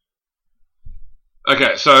 Yeah.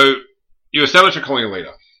 Okay, so you establish a colony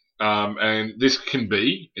leader. And this can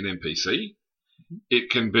be an NPC.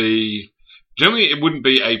 It can be... Generally, it wouldn't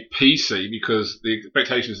be a PC because the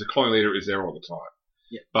expectation is the colony leader is there all the time.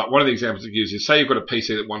 Yeah. But one of the examples it gives is, say you've got a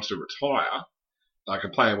PC that wants to retire, like a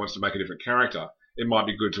player wants to make a different character, it might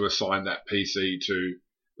be good to assign that PC to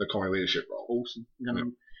the colony leadership role. Awesome.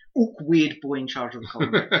 Weird boy in charge of the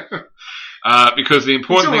colony. Because the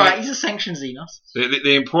important thing... He's a sanctioned Xenos.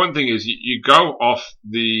 The important thing is you go off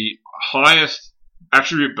the highest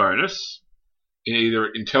attribute bonus in either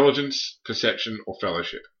intelligence, perception, or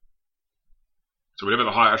fellowship. So whatever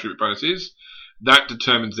the high attribute bonus is, that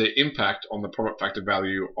determines their impact on the profit factor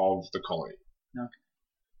value of the colony. Okay.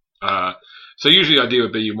 So usually the idea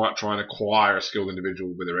would be you might try and acquire a skilled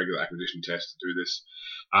individual with a regular acquisition test to do this.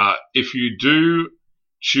 If you do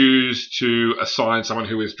choose to assign someone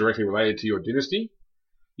who is directly related to your dynasty,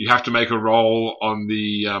 you have to make a roll on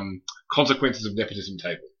the consequences of nepotism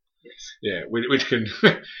table. Yes. Yeah, which can...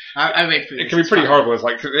 I read through it. It can be pretty horrible.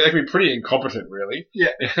 It can be pretty incompetent, really.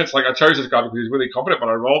 Yeah. It's like I chose this guy because he's really competent, but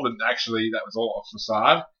I rolled and actually that was all a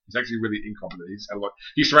facade. He's actually really incompetent.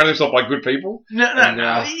 He's surrounded himself by good people. No,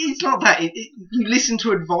 it's not that. You listen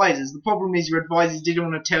to advisors. The problem is your advisors didn't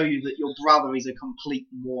want to tell you that your brother is a complete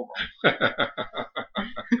moron.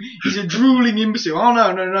 He's a drooling imbecile. Oh,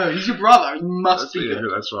 no. He's your brother. He must be good.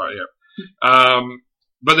 That's right, yeah.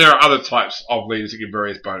 But there are other types of leaders that give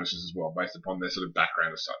various bonuses as well, based upon their sort of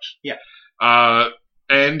background as such. Yeah.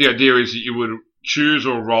 And the idea is that you would choose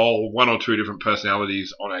or roll one or two different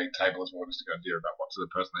personalities on a table as well, just to get an idea about what sort of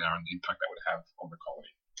person they are and the impact that would have on the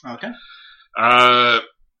colony. Okay.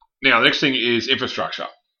 Now, the next thing is infrastructure.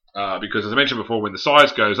 Because as I mentioned before, when the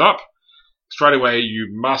size goes up, straight away you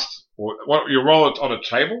roll it on a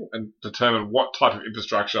table and determine what type of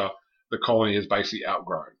infrastructure the colony has basically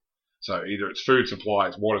outgrown. So either it's food supply,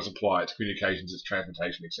 it's water supply, it's communications, it's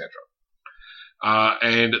transportation, etc.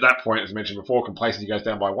 And at that point, as I mentioned before, complacency goes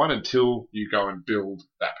down by 1 until you go and build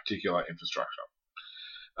that particular infrastructure.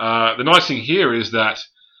 The nice thing here is that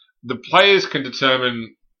the players can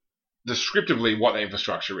determine descriptively what the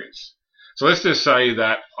infrastructure is. So let's just say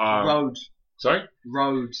that... roads. Sorry?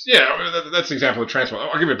 Roads. Yeah, that's an example of transport.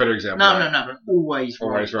 I'll give you a better example. No. Always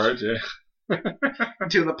roads, yeah.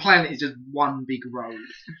 Until the planet is just one big road.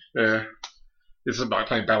 Yeah. It's like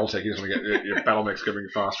playing Battletech. You just want to get your battle mechs going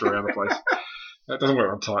faster around the place. That doesn't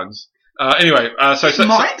work on Titans. Anyway,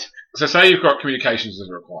 so say you've got communications as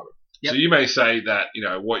a requirement. Yep. So you may say that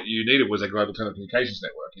what you needed was a global telecommunications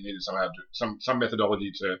network. You needed somehow some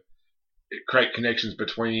methodology to create connections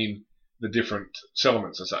between the different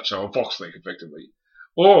settlements and such, so a Vox link effectively.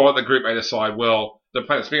 Or the group may decide, well, the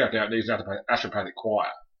planet's big enough now, it needs an astropathic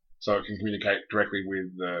choir, so it can communicate directly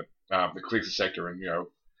with the Calixis sector and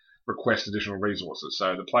request additional resources.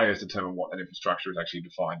 So the players determine what that infrastructure is actually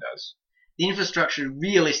defined as. The infrastructure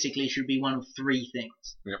realistically should be one of 3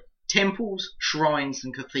 things. Yep. Temples, shrines,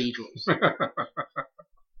 and cathedrals.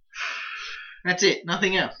 That's it,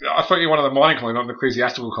 nothing else. I thought you wanted the mining colony, not an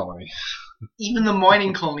ecclesiastical colony. Even the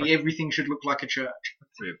mining colony, everything should look like a church.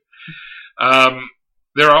 That's it.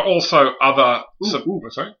 There are also other...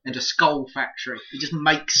 Sorry? And a skull factory. You just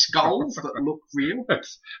make skulls that look real.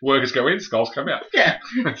 Workers go in, skulls come out. Yeah.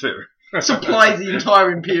 That's it. Supplies the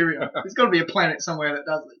entire Imperium. There's got to be a planet somewhere that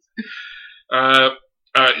does this.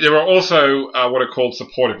 There are also what are called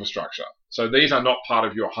support infrastructure. So these are not part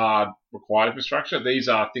of your hard required infrastructure. These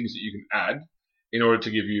are things that you can add in order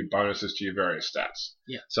to give you bonuses to your various stats.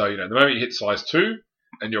 Yeah. So, the moment you hit size 2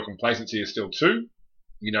 and your complacency is still 2,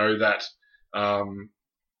 you know that,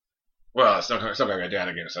 it's not going to go down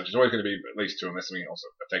again as such. It's always going to be at least 2 unless something else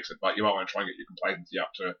affects it. But you might want to try and get your complacency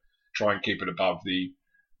up to try and keep it above the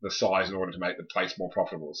size in order to make the place more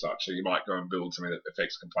profitable as such. So you might go and build something that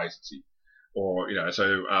affects complacency. Or,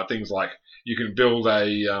 things like you can build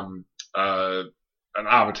an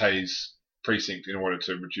Arbites precinct in order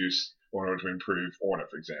to reduce or in order to improve order,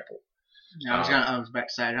 for example. I was about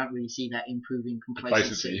to say, I don't really see that improving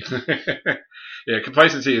complacency. Yeah,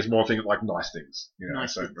 complacency is more things like nice things.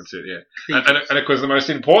 Nice so things. that's it, yeah. And of course, the most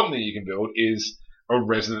important thing you can build is a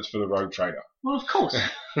residence for the rogue trader. Well, of course.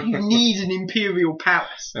 You need an Imperial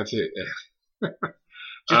Palace. That's it, yeah.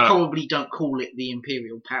 Just probably don't call it the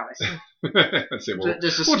Imperial Palace. That's it. We'll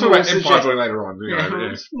talk about Empire later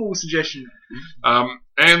on. Small suggestion.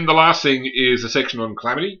 And the last thing is a section on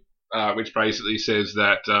Calamity, which basically says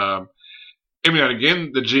that every now and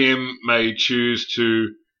again the GM may choose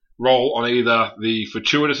to roll on either the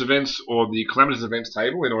fortuitous events or the calamitous events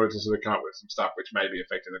table in order to sort of come up with some stuff which may be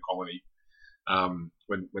affecting the colony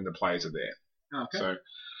when the players are there. Okay. So,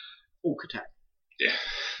 Orc attack. Yeah,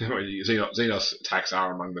 Xenos attacks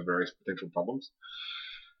are among the various potential problems.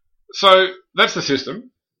 So that's the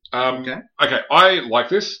system. Okay, I like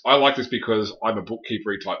this. I like this because I'm a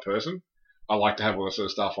bookkeeper-y type person. I like to have all this sort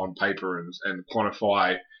of stuff on paper and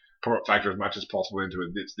quantify profit factor as much as possible into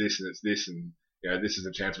it. It's this and it's this, and this is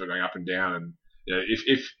the chance of it going up and down. And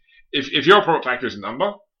if your profit factor is a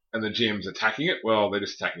number and the GM's attacking it, well, they're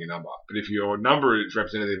just attacking a number. But if your number is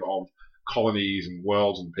representative of colonies and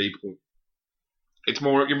worlds and people,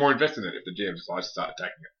 you're more invested in it if the GM decides to start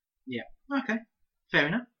attacking it. Yeah. Okay. Fair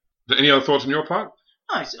enough. Any other thoughts on your part?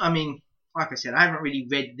 No, I mean, like I said, I haven't really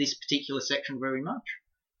read this particular section very much.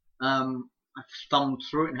 I've thumbed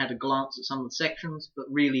through it and had a glance at some of the sections, but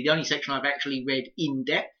really the only section I've actually read in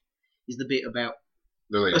depth is the bit about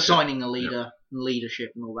assigning a leader and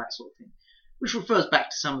leadership and all that sort of thing, which refers back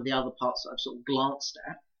to some of the other parts that I've sort of glanced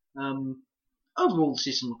at. Overall, the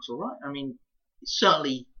system looks alright. I mean, it's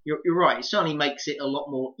certainly, you're right, it certainly makes it a lot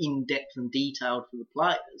more in-depth and detailed for the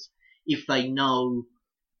players if they know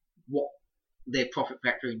what their profit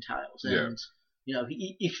factor entails. And,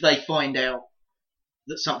 if they find out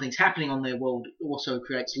that something's happening on their world, it also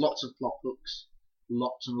creates lots of plot hooks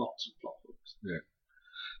lots and lots of plot hooks. Yeah.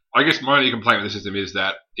 I guess my only complaint with the system is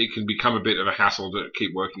that it can become a bit of a hassle to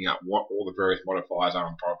keep working out what all the various modifiers are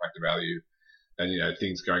on power factor value, and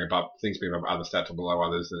things being above other stats or below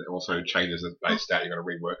others, and it also changes the base stat. You've got to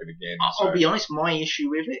rework it again. I'll be honest. My issue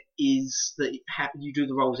with it is that you do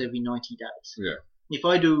the rolls every 90 days. Yeah. If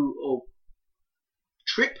I do a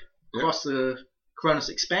trip across the Cronus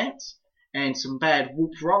Expanse and some bad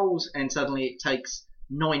whoop rolls, and suddenly it takes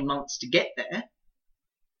 9 months to get there,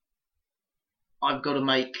 I've got to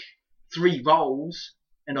make 3 rolls,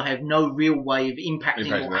 and I have no real way of impacting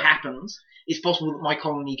what happens. It's possible that my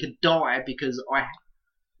colony could die because I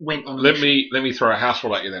went on. Let me throw a house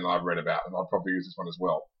rule at you then I've read about, and I'll probably use this one as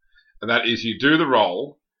well. And that is, you do the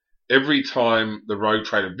roll every time the rogue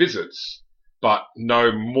trader visits, but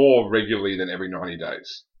no more regularly than every 90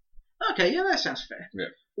 days. Okay, yeah, that sounds fair. Yeah.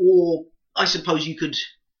 Or I suppose you could,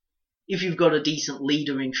 if you've got a decent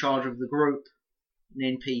leader in charge of the group,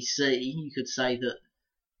 an NPC, you could say that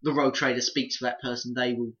the rogue trader speaks for that person.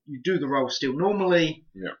 You do the roll still normally,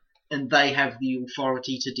 and they have the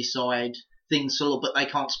authority to decide things, but they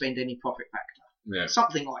can't spend any profit factor. Yeah.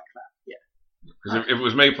 Something like that. Yeah. Because if it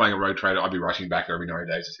was me playing a rogue trader, I'd be rushing back every 90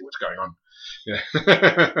 days to see what's going on. Yeah.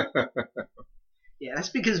 Yeah, that's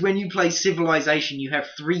because when you play Civilization, you have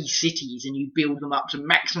 3 cities and you build them up to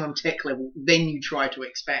maximum tech level. Then you try to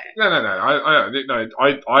expand. No.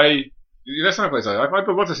 That's not a place I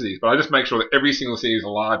put lots of cities, but I just make sure that every single city is the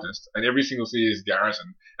largest, and every single city is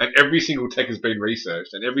garrisoned, and every single tech has been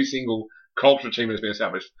researched, and every single culture achievement has been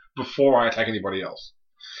established before I attack anybody else.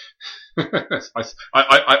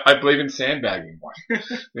 I believe in sandbagging,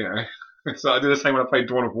 So I do the same when I play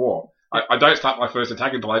Dawn of War. I don't start my first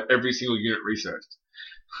attack until I have every single unit researched.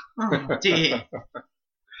 Oh dear.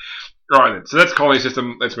 Right then, so that's colony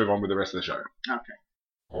system. Let's move on with the rest of the show. Okay.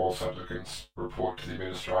 All supplicants report to the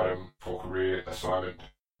administratum for career assignment.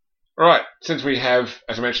 Alright, since we have,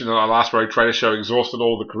 as I mentioned in our last Rogue Trader show, exhausted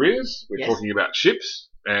all the careers, we're talking about ships,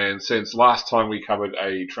 and since last time we covered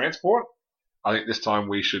a transport, I think this time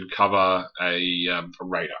we should cover a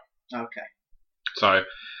raider. Okay. So,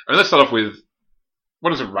 let's start off with,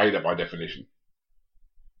 what is a raider by definition?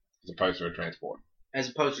 As opposed to a transport. As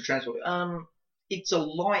opposed to transport. It's a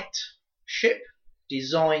light ship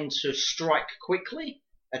designed to strike quickly,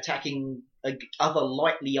 attacking other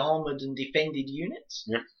lightly armoured and defended units.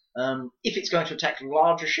 Yep. If it's going to attack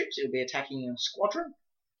larger ships, it'll be attacking a squadron.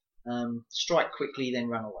 Strike quickly, then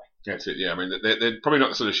run away. That's it, yeah. I mean, they're probably not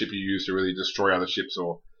the sort of ship you use to really destroy other ships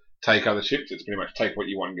or take other ships. It's pretty much take what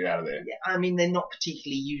you want and get out of there. Yeah, I mean, they're not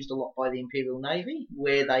particularly used a lot by the Imperial Navy.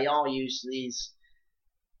 Where they are used is...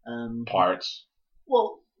 pirates.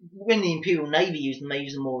 Well, when the Imperial Navy use them, they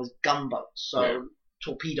use them more as gunboats. So,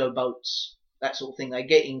 torpedo boats, that sort of thing. They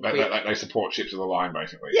get in quick. They support ships of the line,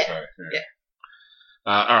 basically. Yeah, so, yeah.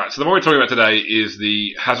 Alright, so the one we're talking about today is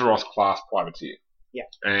the Hazaroth class privateer. Yeah.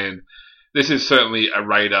 And this is certainly a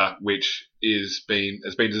raider which has been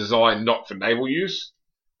designed not for naval use,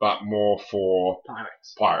 but more for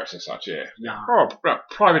pirates and such, yeah. Oh,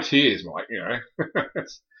 privateers, Mike,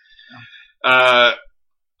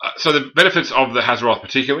 So the benefits of the Hazaroth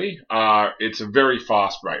particularly are it's a very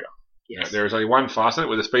fast raider. Yes. There is only one fast in it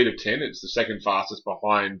with a speed of 10. It's the second fastest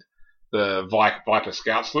behind the Viper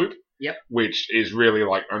scout sloop. Yep. Which is really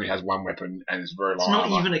only has one weapon and is very long. It's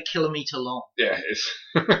not even a kilometre long. Yeah, it's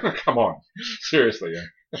come on, seriously. Yeah.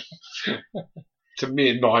 It's a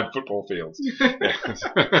mere 9 football fields.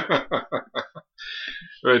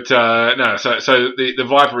 But no, so the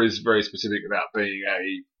Viper is very specific about being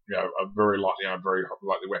a very lightly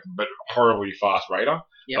weapon, but horribly fast raider.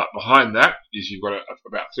 Yep. But behind that is you've got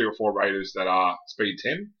about 3 or 4 raiders that are speed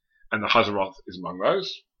 10, and the Hazaroth is among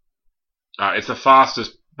those. It's the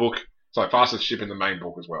fastest ship in the main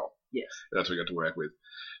book as well. Yes. That's what we got to work with.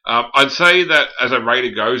 I'd say that as a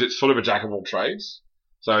raider goes, it's sort of a jack of all trades.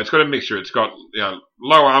 So it's got a mixture. It's got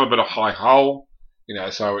low armor but a high hull.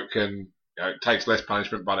 So it can it takes less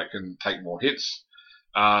punishment, but it can take more hits.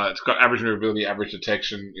 It's got average maneuverability, average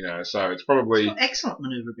detection. So it's probably got excellent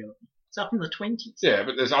maneuverability. It's up in the 20s. Yeah,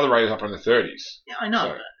 but there's other raiders up in the 30s. Yeah, I know.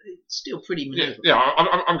 So, it's still pretty maneuverable. Yeah,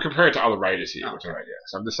 I'm comparing it to other raiders here. Okay.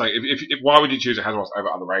 So I'm just saying, if why would you choose a Hazaroth over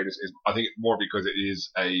other raiders? I think more because it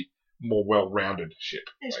is a more well-rounded ship.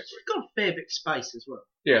 It's got a fair bit of space as well.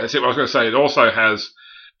 Yeah, that's it. What I was going to say, it also has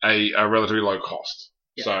a relatively low cost.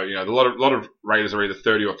 Yeah. So a lot of raiders are either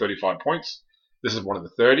 30 or 35 points. This is one of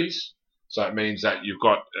the 30s. So it means that you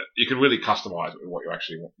can really customize what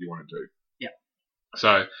you want to do. Yeah.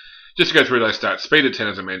 So just to go through those stats, speed of 10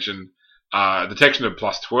 as I mentioned, detection of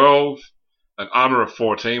plus 12, an armor of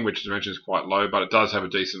 14, which as I mentioned is quite low, but it does have a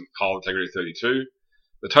decent hull integrity of 32.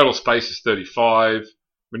 The total space is 35.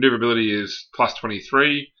 Maneuverability is plus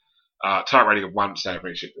 23. Turret rating of 1, standard for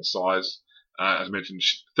any ship this size. As I mentioned,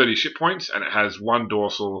 30 ship points, and it has 1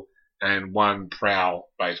 dorsal and 1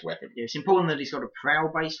 prow-based weapon. Yeah, it's important that it's got a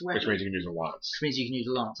prow-based weapon. Which means you can use a lance. Which means you can use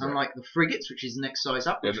a lance. Unlike the frigates, which is the next size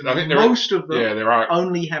up. Yeah, I think most of them there are,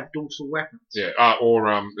 only have dorsal weapons. Yeah, is it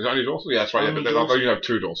only dorsal? Yeah, that's right. But they'll usually have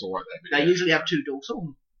 2 dorsal, won't they? They usually have 2 dorsal.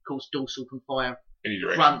 Of course, dorsal can fire any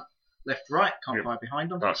direction. Front, left, right. Can't fire behind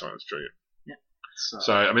them. Oh, sorry, that's true. Yeah.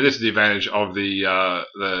 So, I mean, this is the advantage of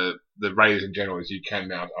the Raiders in general, is you can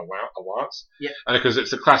mount a lance. Yeah. And because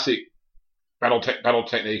it's a classic battle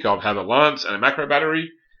technique of have a lance and a macro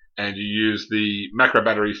battery, and you use the macro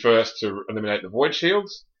battery first to eliminate the void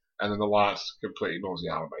shields, and then the lance completely ignores the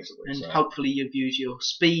armor, basically. And hopefully you've used your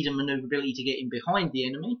speed and maneuverability to get in behind the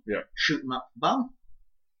enemy, shoot them up the bum,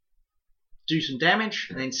 do some damage,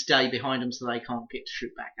 and then stay behind them so they can't get to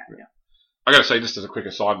shoot back at you. I gotta say, just as a quick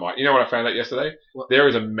aside, Mike, you know what I found out yesterday? What? There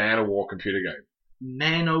is a Man of War computer game.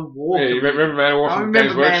 Man of War. Yeah, you remember Man of War from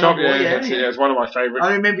Games Workshop? Yeah, it's one of my favourites.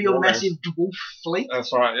 I remember your massive dwarf fleet.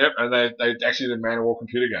 That's right, yep. And they actually did a Man of War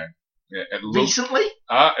computer game. Yeah, recently?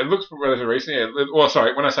 It looks relatively recently. Yeah.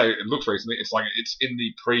 Sorry, when I say it looks recently, it's like it's in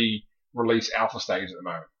the pre-release alpha stage at the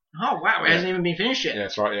moment. Oh wow, it hasn't even been finished yet. Yeah,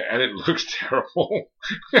 that's right. Yeah, and it looks terrible.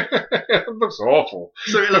 It looks awful.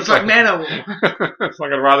 So it looks like Man of War. It's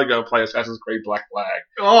like I'd rather go and play Assassin's Creed Black Flag.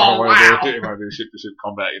 Oh wow! If I want to do ship-to-ship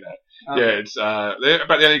combat, you know. Yeah, it's. But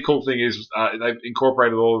the only cool thing is they've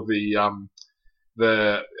incorporated all of the all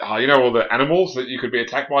the animals that you could be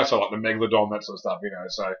attacked by, so like the megalodon, that sort of stuff, you know.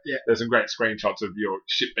 So there's some great screenshots of your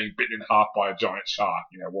ship being bitten in half by a giant shark,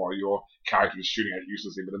 you know, while your character is shooting at it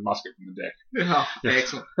uselessly with a musket from the deck. Oh,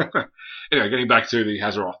 excellent. Anyway, getting back to the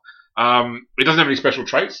Hazaroth. It doesn't have any special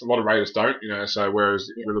traits. A lot of raiders don't, you know. So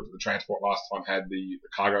whereas we looked at the transport last time, had the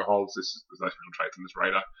cargo holds, there's no special traits in this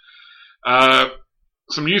raider.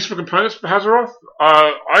 Some useful components for Hazaroth.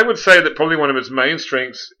 I would say that probably one of its main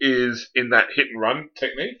strengths is in that hit and run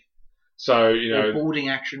technique. So, you know, boarding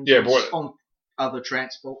actions on other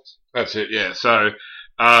transports. That's it, yeah. So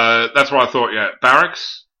that's why I thought,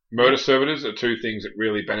 barracks, motor servitors are 2 things that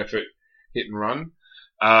really benefit hit and run.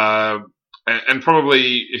 And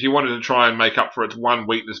probably if you wanted to try and make up for its one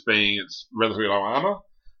weakness being its relatively low armor,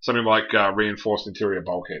 something like reinforced interior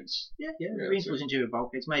bulkheads. Yeah, reinforced interior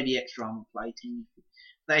bulkheads, maybe extra armor plating.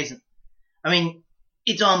 That isn't. I mean,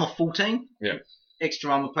 it's armor 14. Yeah.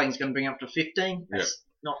 Extra armor plating is going to bring up to 15. That's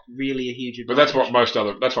not really a huge advantage. But that's what most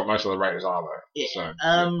other raiders are, though. Yeah. So,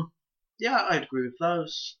 I'd agree with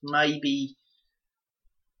those. Maybe.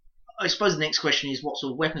 I suppose the next question is, what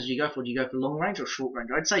sort of weapons do you go for? Do you go for long range or short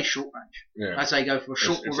range? I'd say short range. Yeah. I'd say go for a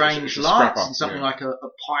short range lance and something like a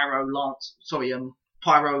pyro lance.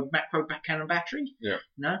 Pyro macro cannon battery. Yeah.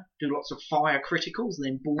 You know, do lots of fire criticals and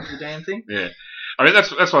then board the damn thing. Yeah. I mean,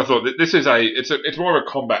 that's what I thought. This is it's more of a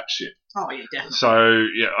combat ship. Oh yeah, definitely. So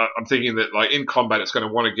I'm thinking that like in combat, it's going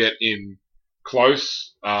to want to get in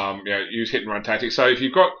close. Use hit and run tactics. So if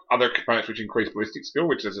you've got other components which increase ballistic skill,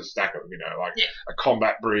 which there's a stack of, like a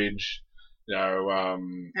combat bridge.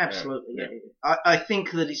 Absolutely. Yeah. I think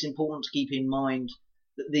that it's important to keep in mind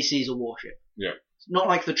that this is a warship. Yeah. It's not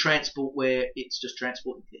like the transport where it's just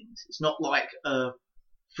transporting things. It's not like a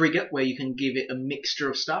frigate where you can give it a mixture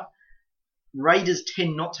of stuff. Raiders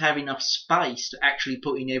tend not to have enough space to actually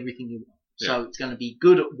put in everything you want. So it's going to be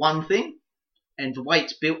good at one thing, and the way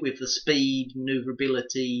it's built with the speed,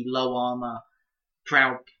 maneuverability, low armor,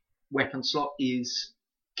 proud weapon slot is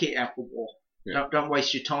kit out for war. Yeah. Don't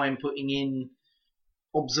waste your time putting in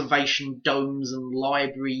observation domes and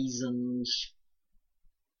libraries and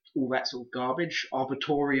all that sort of garbage,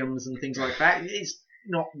 arbitoriums and things like that. It's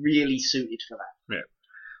not really suited for that. Yeah.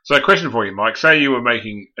 So a question for you, Mike. Say you were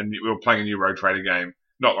playing a new Rogue Trader game,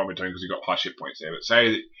 not like we're doing because you got high ship points there, but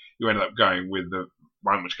say that you ended up going with the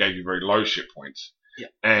one which gave you very low ship points,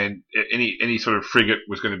 and any sort of frigate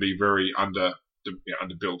was going to be very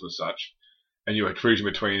underbuilt as such, and you were choosing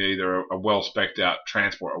between either a well-spec'd out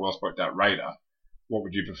transport or a well-spec'd out raider. What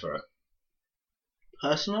would you prefer?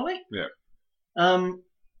 Personally? Yeah.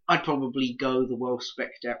 I'd probably go the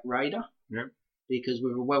well-spec'd out raider. Yeah. Because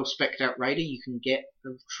with a well-spec'd out raider, you can get a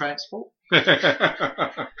transport.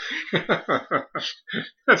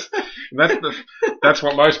 that's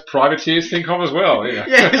what most privateers think of as well. Yeah.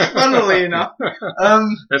 Yes, funnily enough.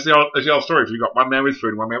 That's the old story. If you've got one man with food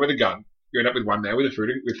and one man with a gun, you end up with one man with food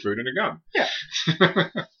and a gun. Yeah.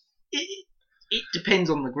 It depends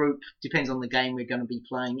on the group, depends on the game we're going to be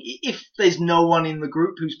playing. If there's no one in the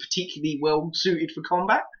group who's particularly well suited for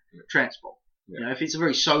combat, transport. Yeah. If it's a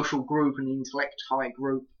very social group, an intellect high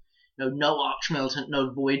group, no Archmilitant,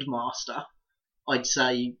 no Void Master, I'd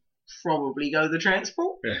say probably go the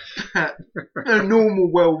transport. Yeah. A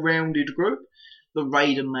normal, well-rounded group. The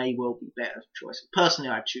Raider may well be better choice. Personally,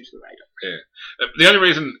 I'd choose the Raider. Yeah. The only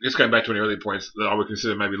reason, just going back to any earlier points, that I would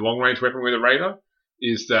consider maybe long-range weapon with a Raider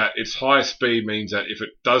is that its high speed means that if it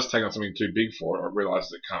does take on something too big for it or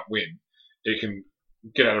realises it can't win, it can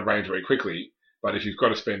get out of range very quickly. But if you've got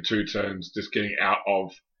to spend 2 turns just getting out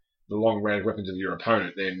of the long-range weapons of your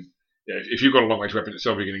opponent, then if you've got a long-range weapon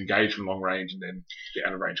itself, you can engage from long range and then get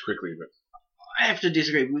out of range quickly. But I have to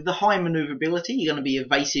disagree. With the high manoeuvrability, you're going to be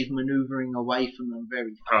evasive manoeuvring away from them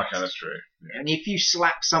very fast. Okay, that's true. Yeah. And if you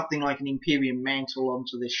slap something like an Imperium mantle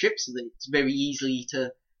onto this ship so that it's very easy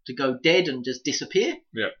to go dead and just disappear,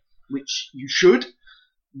 which you should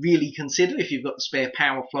really consider if you've got the spare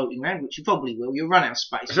power floating around, which you probably will. You'll run out of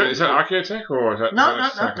space. Is that Archaeotech or is that... No.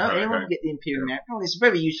 You won't get the Imperium mantle. It's a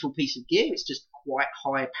very useful piece of gear. It's just quite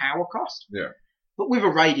high power cost. Yeah. But with a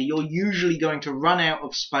Raider, you're usually going to run out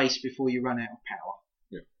of space before you run out of power.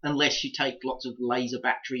 Yeah. Unless you take lots of laser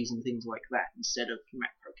batteries and things like that instead of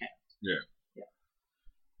macro cannons. Yeah.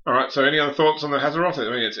 All right. So, any other thoughts on the Hazaroth?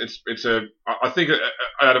 I mean, it's a. I think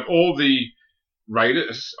out of all the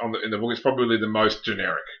Raiders in the book, it's probably the most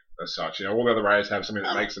generic as such. You know, all the other Raiders have something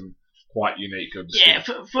that makes them quite unique. Yeah.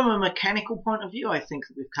 From a mechanical point of view, I think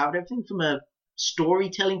that we've covered everything. From a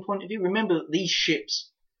storytelling point of view, remember that these ships.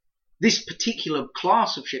 This particular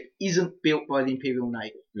class of ship isn't built by the Imperial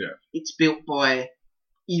Navy. Yeah. It's built by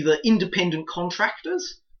either independent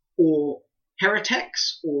contractors or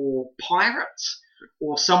heretics or pirates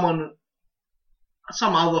or some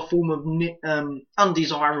other form of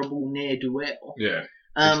undesirable ne'er-do-well. Yeah.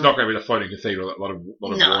 It's not going to be the floating cathedral. A lot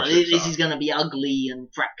of this is going to be ugly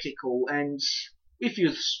and practical. And if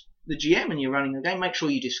you're the GM and you're running the game, make sure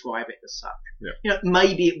you describe it as such. Yeah. You know,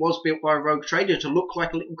 maybe it was built by a rogue trader to look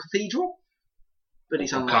like a little cathedral, but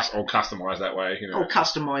it's unlikely. Or customised that way, you know. Or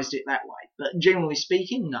customised it that way. But generally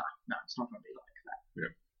speaking, no, it's not going to be like that.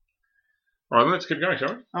 Yeah. All right, let's keep going,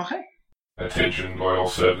 shall we? Okay. Attention, loyal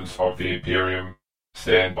servants of the Imperium.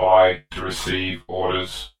 Stand by to receive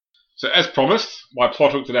orders. So, as promised, my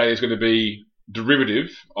plot hook today is going to be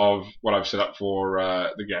derivative of what I've set up for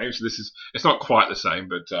the game. So it's not quite the same,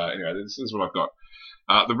 but anyway, this is what I've got.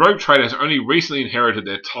 The Rogue Trader has only recently inherited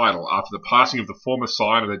their title after the passing of the former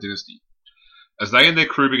scion of their dynasty. As they and their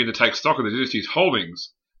crew begin to take stock of the dynasty's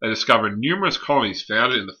holdings, they discover numerous colonies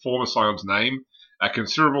founded in the former scion's name at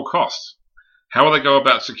considerable cost. How will they go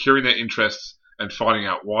about securing their interests and finding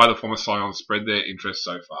out why the former scions spread their interests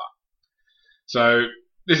so far? So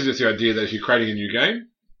this is just the idea that if you're creating a new game,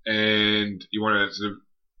 and you want to sort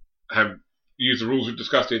of use the rules we've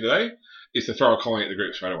discussed here today, is to throw a colony at the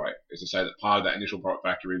group straight away. Is to say that part of that initial product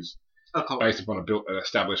factor is based upon an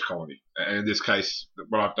established colony. And in this case,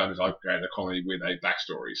 what I've done is I've created a colony with a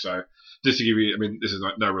backstory. So just to give you, I mean, this is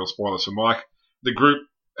no real spoilers for Mike. The group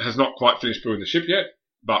has not quite finished building the ship yet,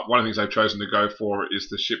 but one of the things they've chosen to go for is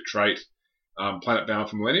the ship trait Planet Bound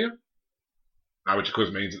for Millennia, which of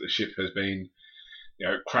course means that the ship has been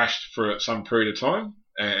crashed for some period of time.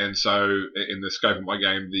 And so, in the scope of my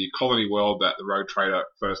game, the colony world that the Rogue Trader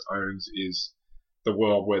first owns is the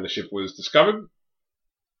world where the ship was discovered,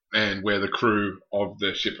 and where the crew of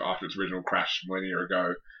the ship after its original crash millennia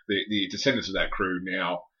ago, the descendants of that crew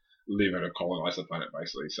now live and colonize the planet,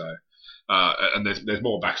 basically. So, and there's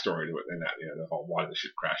more backstory to it than that. The whole why did the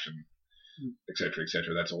ship crash and etc.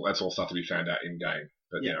 etc. That's all stuff to be found out in game.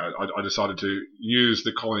 But I decided to use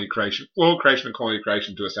the world creation and colony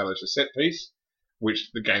creation to establish a set piece,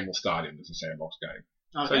 which the game will start in as a sandbox game.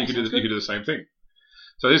 Okay, so you could do the same thing.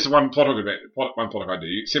 So this is one plot hook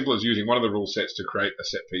idea. Simple as using one of the rule sets to create a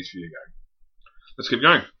set piece for your game. Let's keep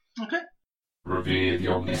going. Okay. Revere the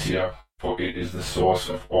Omnicia, for it is the source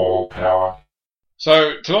of all power.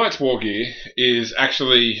 So tonight's war gear is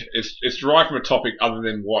actually it's derived from a topic other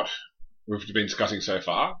than what we've been discussing so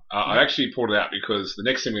far. I actually pulled it out because the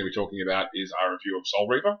next thing we're going to be talking about is our review of Soul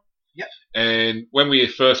Reaver. Yep. And when we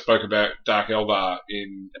first spoke about Dark Eldar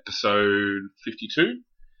in episode 52,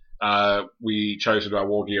 we chose to do our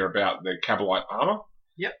war gear about the Kabalite armor.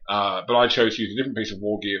 Yep. But I chose to use a different piece of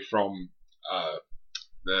war gear from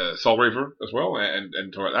the Soul Reaver as well, and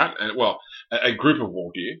talk about that. And a group of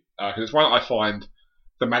war gear, because it's one I find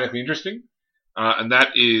thematically interesting. And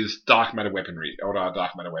that is Dark Matter Weaponry, Eldar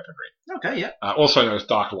Dark Matter Weaponry. Okay, yeah. Also known as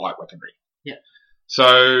Dark Light Weaponry. Yeah.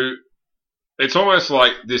 So it's almost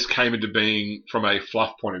like this came into being from a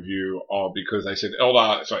fluff point of view, because they said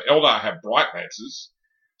Eldar have bright lances,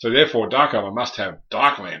 so therefore Dark Armor must have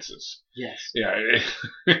dark lances. Yes.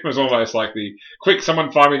 It was almost like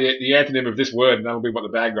someone find me the antonym of this word, and that'll be what the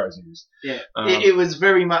bad guys use. Yeah. It was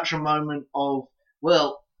very much a moment of,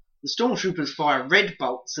 the stormtroopers fire red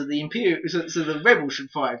bolts, so the rebels should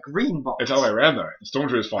fire green bolts. It's all the way around though. The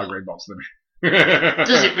stormtroopers fire green bolts.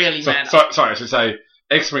 Does it really matter? Sorry, I should say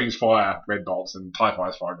X-wings fire red bolts and TIE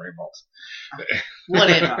fighters fire green bolts.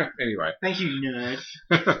 Whatever. Anyway. Thank you, nerd.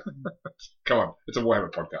 Come on, it's a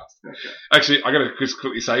Warhammer podcast. Okay. Actually, I got to just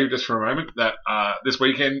quickly say just for a moment that this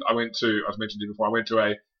weekend I mentioned it before, I went to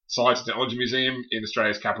a Science and Technology Museum in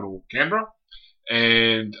Australia's capital, Canberra.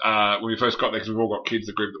 And when we first got there, because we've all got kids,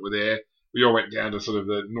 the group that were there, we all went down to sort of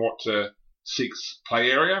the 0 to 6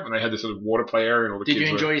 play area, and they had this sort of water play area. And all the Did kids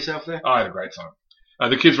you enjoy yourself there? I had a great time.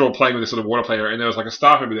 The kids were all playing with this sort of water play area, and there was like a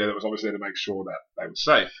staff member there that was obviously there to make sure that they were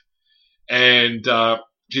safe. And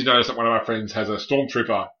she's noticed that one of my friends has a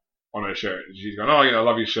stormtrooper on her shirt. And she's going, "Oh, I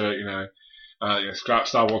love your shirt,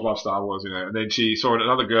 Star Wars, love Star Wars, And then she saw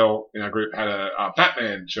another girl in our group had a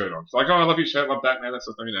Batman shirt on. She's like, "Oh, I love your shirt, love Batman, that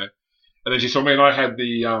sort of thing, And then she saw me and I had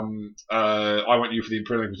the I Want You for the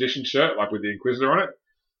Imperial Inquisition shirt, like with the Inquisitor on it.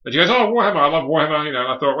 And she goes, "Oh, Warhammer, I love Warhammer," And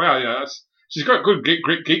I thought, wow, she's got good geek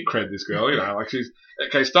cred, this girl, like she's,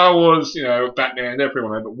 okay, Star Wars, Batman, they're pretty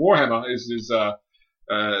well known, but Warhammer is it's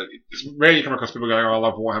rare you come across people going, "Oh, I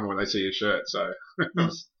love Warhammer," when they see your shirt, so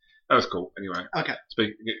that was cool. Anyway, okay.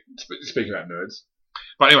 Speaking about nerds,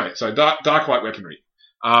 but anyway, so dark light weaponry.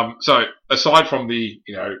 So aside from the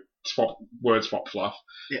word swap fluff,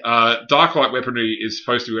 dark light weaponry is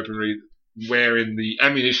supposed to be weaponry wherein the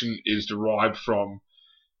ammunition is derived from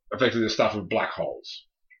effectively the stuff of black holes.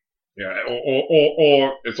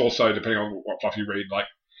 Or it's also, depending on what fluff you read, like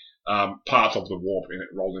parts of the warp in it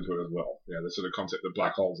rolled into it as well. The sort of concept that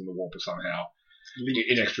black holes and the warp are somehow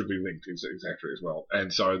inextricably linked is exactly as well.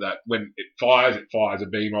 And so that when it fires a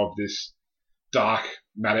beam of this dark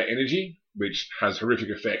matter energy, which has horrific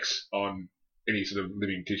effects on any sort of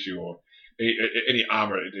living tissue or any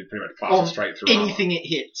armor. It pretty much passes straight through anything armor. It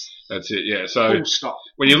hits. That's it, yeah. So full stop.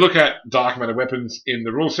 When you look at dark matter weapons in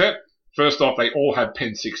the rule set, first off, they all have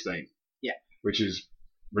Pen 16. Yeah. Which is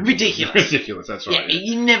ridiculous. Ridiculous, that's right. Yeah,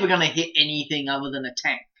 you're never going to hit anything other than a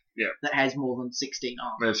tank. Yeah. That has more than 16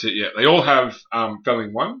 armor. That's it, yeah. They all have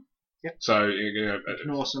Felling 1. Yep. So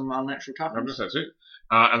ignore some unnatural toughness. That's it.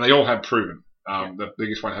 And they all have Proven. The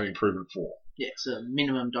biggest one having Proven 4. Yeah, it's a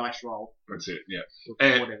minimum dice roll. That's it, yeah.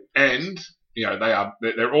 And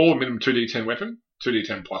they're all a minimum 2d10 weapon,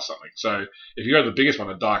 2d10 plus something. So if you go to the biggest one,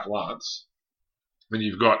 a Dark Lance, then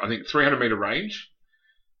you've got, I think, 300 meter range,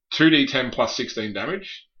 2d10 plus 16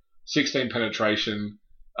 damage, 16 penetration,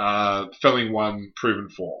 Felling 1, Proven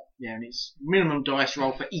 4. Yeah, and it's minimum dice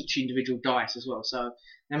roll for each individual dice as well. So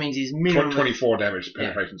that means it's minimum 24 damage,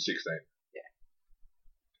 penetration 16.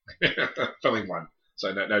 Yeah. Felling 1.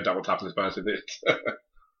 So no double toughness bonus with it.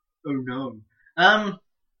 Oh no.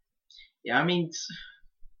 Yeah, I mean,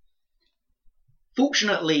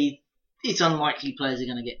 fortunately, it's unlikely players are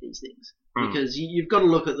going to get these things because you've got to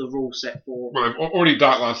look at the rule set for. Well, already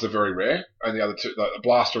Dark Lances are very rare, and the other two, like the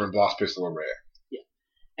Blaster and Blast Pistol, are rare. Yeah,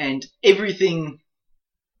 and everything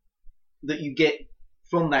that you get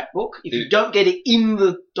from that book, if you don't get it in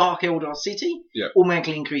the Dark Eldar city,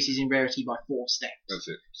 automatically increases in rarity by 4 steps. That's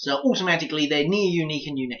it. So automatically they're near unique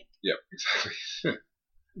and unique. Yep, exactly.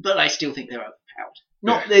 But I still think they're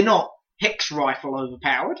overpowered. They're not Hex Rifle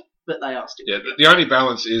overpowered, but they are still. Yeah, the only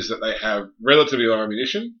balance is that they have relatively low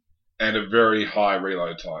ammunition and a very high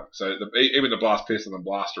reload time. So even the Blast Pistol and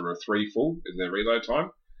Blaster are 3 full is their reload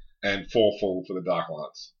time, and 4 full for the Dark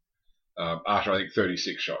Lance. After I think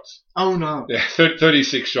 36 shots. Oh no. Yeah,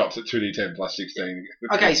 36 shots at 2d10 plus 16.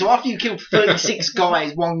 Okay, so after you kill 36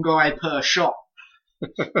 guys, 1 guy per shot.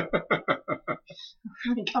 I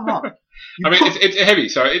mean, come on. It's heavy,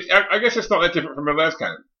 so I guess it's not that different from a las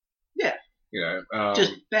cannon. Yeah.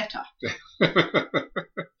 Just better.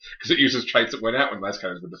 Because it uses traits that went out when las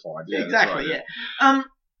cannons were defined. Yeah, exactly, right, yeah.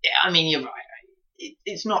 I mean, you're right.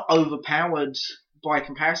 It's not overpowered by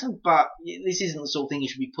comparison, but this isn't the sort of thing you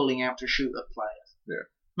should be pulling out to shoot at players. Yeah.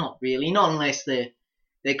 Not really. Not unless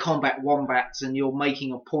they're combat wombats and you're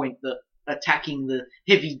making a point that attacking the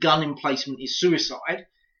heavy gun emplacement is suicide,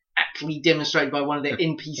 actually demonstrated by one of their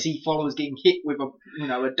NPC followers getting hit with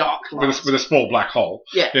a dark lance. With a small black hole.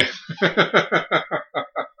 Yeah.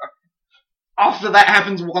 After that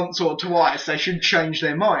happens once or twice, they should change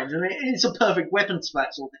their minds. I mean, it's a perfect weapon for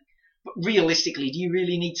that sort of thing. But realistically, do you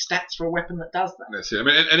really need stats for a weapon that does that? That's it. I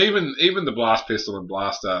mean, and even the Blast Pistol and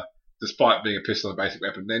Blaster, despite being a pistol and basic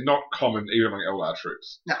weapon, they're not common even among Eldar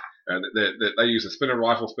troops. No. They use a spinner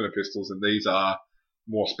rifle, spinner pistols, and these are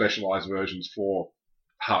more specialised versions for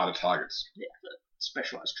harder targets. Yeah, for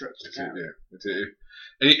specialised troops. That's it, yeah. That's it.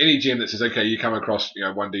 Any GM that says, okay, you come across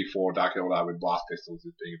 1d4 Dark Eldar with blast pistols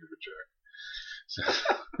is being a bit of a jerk. So,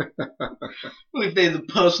 Well, if they're the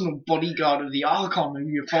personal bodyguard of the Archon who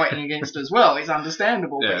you're fighting against as well, it's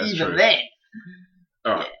understandable. Yeah, but that's even true. then,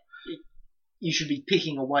 all right. you should be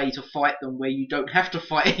picking a way to fight them where you don't have to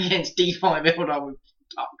fight against D5 Eldar with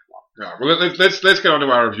Dark One. Right, well, let's get on to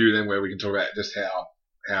our review then, where we can talk about just how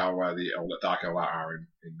the Dark Eldar are in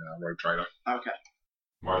Rogue Trader. Okay.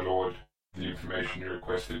 My lord, the information you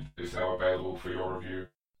requested is now available for your review.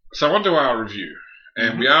 So on to our review,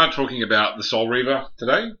 and we are talking about the Soul Reaver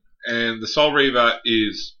today, and the Soul Reaver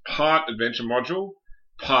is part adventure module,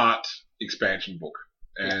 part expansion book.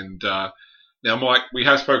 And now, Mike, we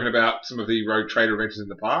have spoken about some of the Rogue Trader adventures in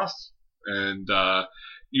the past, and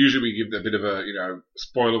usually we give a bit of a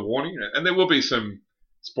spoiler warning, and there will be some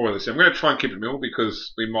spoilers. I'm going to try and keep it minimal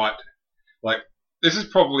because we might this is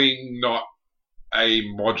probably not a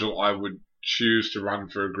module I would choose to run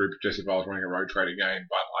for a group just if I was running a Rogue Trader game,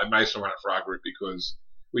 but I may still run it for our group because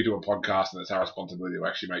we do a podcast and it's our responsibility to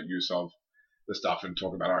actually make use of the stuff and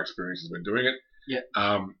talk about our experiences when doing it. Yeah.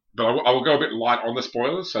 But I will go a bit light on the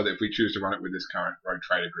spoilers so that if we choose to run it with this current Rogue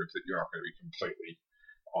Trader group, that you're not going to be completely,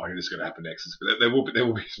 this is going to happen next. But there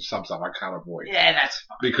will be some stuff I can't avoid. Yeah, that's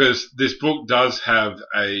fine. Because this book does have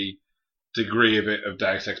a degree of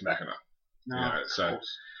Deus Ex Machina. No, so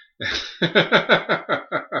it's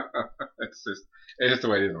just the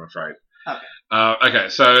way it is, I'm afraid. Okay. Okay,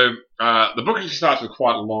 so the book actually starts with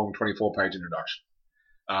quite a long 24-page introduction.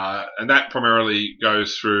 And that primarily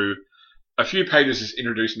goes through a few pages just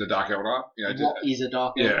introducing the Dark Eldar. What is a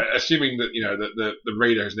Dark Eldar? Yeah, assuming that the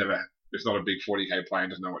reader it's not a big 40k player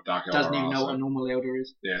and doesn't know what Dark Eldar are. Doesn't even know what a normal Elder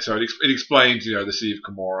is. Yeah, so it explains the city of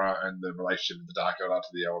Camorra and the relationship of the Dark Eldar to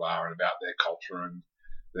the Eldar and about their culture and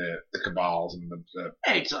the Cabals and the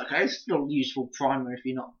It's okay. It's still a useful primer if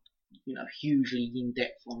you're not hugely in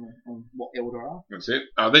depth on what Elder are. That's it.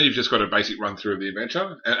 Then you've just got a basic run through of the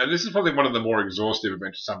adventure, and this is probably one of the more exhaustive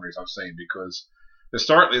adventure summaries I've seen because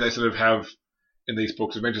historically they sort of have in these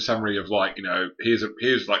books adventure summary of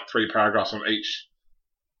here's like 3 paragraphs on each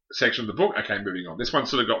section of the book. Okay, moving on. This one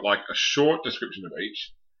sort of got like a short description of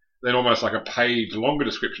each, then almost like a page longer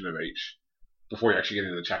description of each before you actually get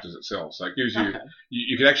into the chapters itself. So it gives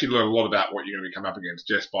you can actually learn a lot about what you're going to come up against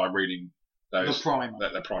just by reading the primer.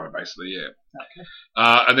 The primer, basically, yeah.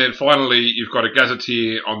 Okay. And then finally, you've got a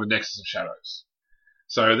gazetteer on the Nexus of Shadows.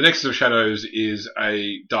 So the Nexus of Shadows is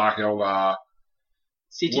a Dark Eldar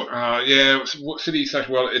city.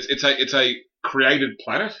 City/world. It's a created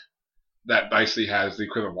planet that basically has the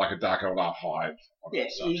equivalent of like a Dark Eldar hive. Yeah,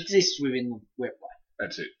 it exists within the webway.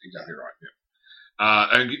 That's it. Exactly right. Yeah.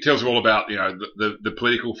 And it tells you all about the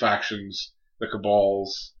political factions, the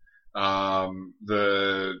cabals,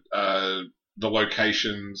 the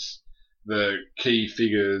locations, the key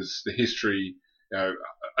figures, the history,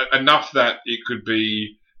 enough that it could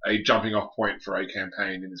be a jumping off point for a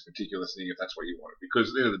campaign in this particular thing if that's what you wanted. Because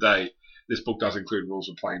at the end of the day, this book does include rules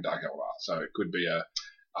of playing Dark Eldar, so it could be a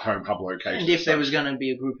home hub location. And if there was going to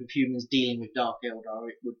be a group of humans dealing with Dark Eldar,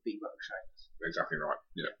 it would be Rogue Traders. Exactly right,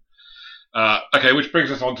 yeah. Okay, which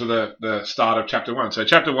brings us on to the start of Chapter 1. So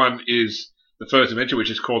Chapter 1 is the first adventure,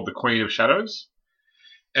 which is called The Queen of Shadows.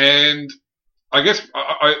 And I guess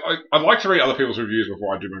I'd like to read other people's reviews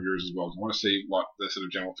before I do my reviews as well, because I want to see what the sort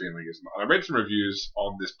of general feeling is. And I read some reviews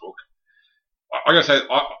on this book. I gotta say,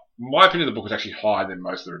 my opinion of the book was actually higher than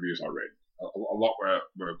most of the reviews I read. A lot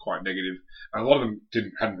were quite negative, and a lot of them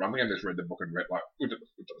hadn't run the game, just read the book and read, we've done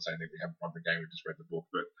the same thing, we haven't run the game, we just read the book.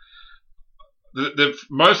 But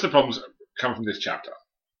most of the problems come from this chapter.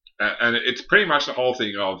 And it's pretty much the whole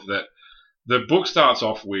thing of that the book starts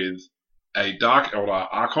off with a Dark Eldar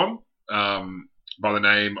Archon, by the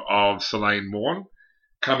name of Selene Morn,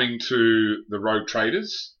 coming to the Rogue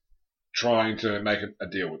Traders, trying to make a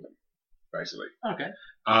deal with them, basically. Okay.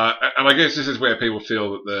 And I guess this is where people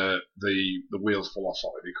feel that the wheels fall off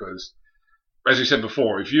slightly, because, as you said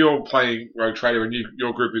before, if you're playing Rogue Trader and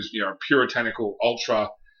your group is puritanical, ultra,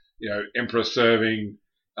 Emperor serving,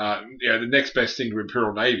 the next best thing to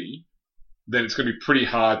Imperial Navy, then it's going to be pretty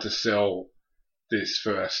hard to sell this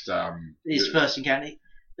first encounter.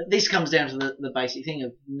 This comes down to the basic thing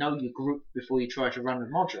of know your group before you try to run a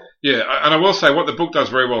module. Yeah, and I will say what the book does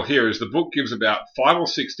very well here is the book gives about 5 or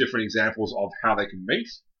 6 different examples of how they can meet,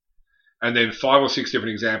 and then 5 or 6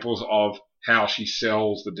 different examples of how she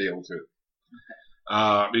sells the deal to them.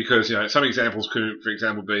 Okay. Because some examples could, for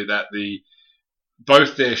example, be that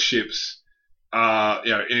both their ships are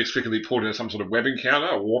inexplicably pulled into some sort of web encounter,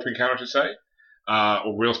 or warp encounter, I should say,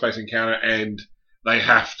 or real space encounter, and they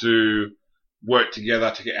have to work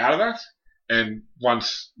together to get out of that. And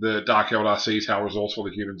once the Dark Eldar sees how resourceful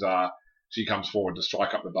the humans are, she comes forward to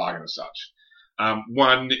strike up the bargain as such.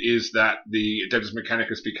 One is that the Adeptus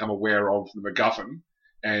Mechanicus become aware of the MacGuffin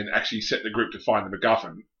and actually set the group to find the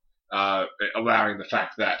MacGuffin, allowing the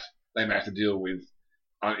fact that they may have to deal with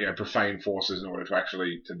profane forces in order to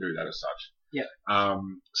actually to do that as such. Yeah.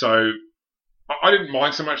 So I didn't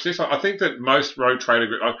mind so much this. I think that most Rogue Trader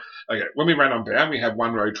group. Okay, when we ran Unbound, we had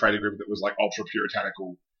one Rogue Trader group that was like ultra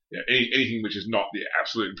puritanical. Anything which is not the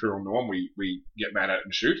absolute imperial norm, we get mad at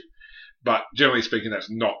and shoot. But generally speaking,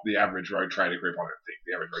 that's not the average Rogue Trader group. I don't think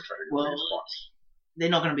the average Rogue Trader group is fine. They're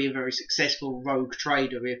not going to be a very successful Rogue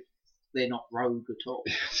Trader if they're not rogue at all.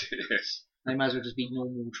 Yes. They might as well just be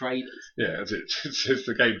normal traders. Yeah, that's it. It's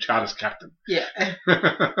the game Charter's Captain. Yeah.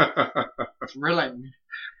 Thrilling.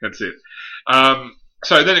 That's it.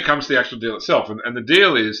 So then it comes to the actual deal itself. And the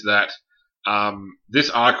deal is that this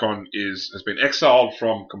Archon has been exiled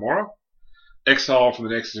from Gamorra, exiled from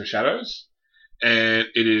the Nexus of Shadows, and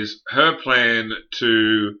it is her plan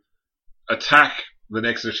to attack the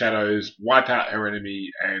Nexus of Shadows, wipe out her enemy,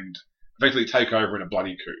 and effectively take over in a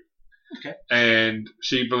bloody coup. Okay. And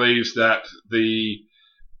she believes that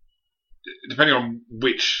depending on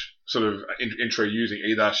which sort of intro you're using,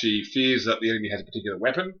 either she fears that the enemy has a particular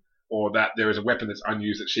weapon, or that there is a weapon that's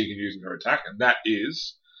unused that she can use in her attack, and that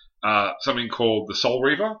is something called the Soul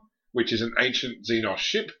Reaver, which is an ancient Xenos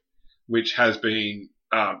ship, which has been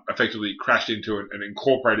effectively crashed into and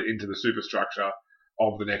incorporated into the superstructure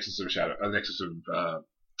of the Nexus of Shadows. Nexus of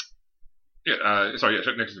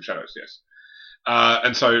Shadows, yes.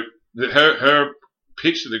 And so her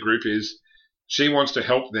pitch to the group is she wants to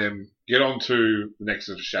help them get onto the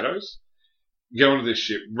Nexus of Shadows, get onto this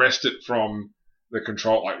ship, wrest it from the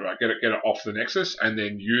control, get it off the Nexus, and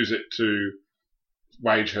then use it to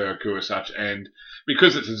wage her coup as such. And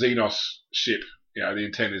because it's a Xenos ship, the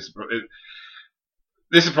intent is.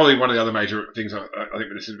 This is probably one of the other major things I think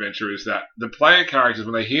with this adventure is that the player characters,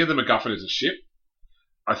 when they hear the MacGuffin as a ship,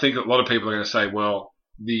 I think a lot of people are going to say, well,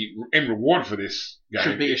 the end reward for this game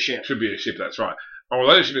should be a ship. That's right.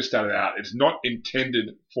 Although the ship has started out, it's not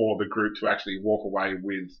intended for the group to actually walk away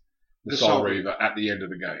with the Soul Reaver at the end of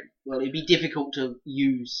the game. Well, it'd be difficult to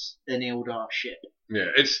use an Eldar ship.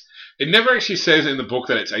 Yeah, it never actually says in the book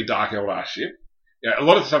that it's a Dark Eldar ship. Yeah, a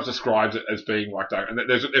lot of the stuff describes it as being like Dark, and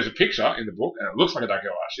there's a picture in the book, and it looks like a Dark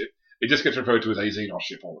Eldar ship. It just gets referred to as a Xenos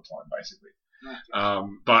ship all the time, basically. Okay.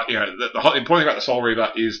 But the important thing about the Soul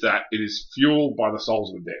Reaver is that it is fueled by the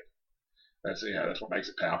souls of the dead. That's what makes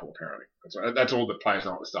it powerful, apparently. That's all the players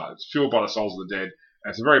know at the start. It's fueled by the souls of the dead,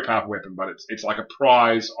 and it's a very powerful weapon. But it's like a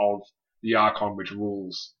prize of the Archon which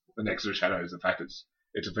rules the Nexus of Shadows. In fact, it's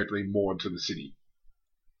effectively moored to the city.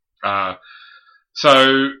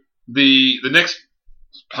 So the next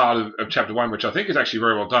part of Chapter 1, which I think is actually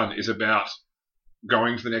very well done, is about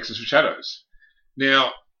going to the Nexus of Shadows.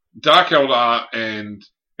 Now, Dark Eldar and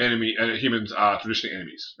humans are traditionally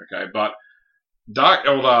enemies, okay? But Dark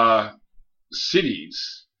Eldar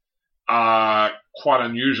cities are quite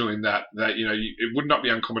unusual in that it would not be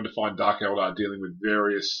uncommon to find Dark Eldar dealing with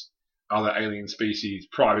various other alien species,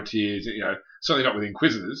 privateers, certainly not with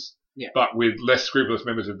Inquisitors, but with less scrupulous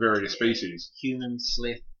members of various species. Human,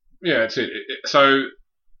 Slith. Yeah, that's it. So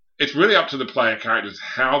it's really up to the player characters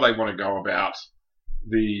how they want to go about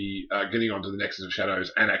the getting onto the Nexus of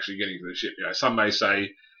Shadows and actually getting to the ship. Some may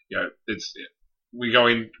say, we go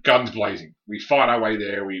in guns blazing, we fight our way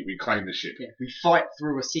there, we claim the ship. Yeah, we fight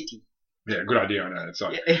through a city. Yeah, good idea. I know.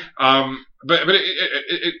 So, but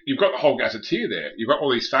you've got the whole gazetteer there. You've got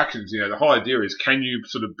all these factions. The whole idea is, can you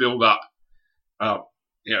sort of build up,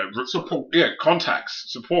 support? Yeah, contacts,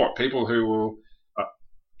 support, people who will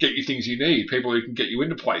get you things you need, people who can get you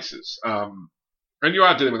into places. And you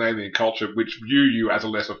are dealing with alien culture, which view you as a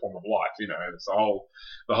lesser form of life. It's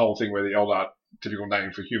the whole thing where the Eldar typical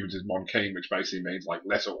name for humans is Monkeen, which basically means like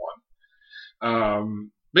lesser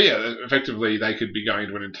one. But yeah, effectively they could be going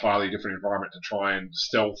to an entirely different environment to try and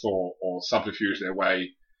stealth or subterfuge their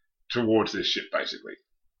way towards this ship, basically.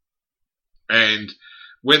 And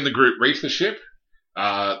when the group reach the ship,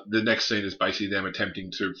 the next scene is basically them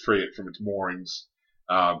attempting to free it from its moorings,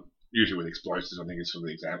 usually with explosives, I think is for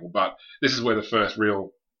the example. But this is where the first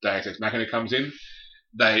real Deus Ex Machina comes in.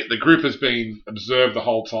 The group has been observed the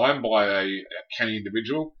whole time by a canny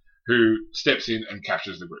individual who steps in and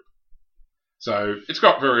captures the group. So it's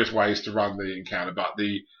got various ways to run the encounter, but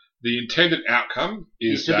the intended outcome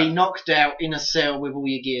is to be knocked out in a cell with all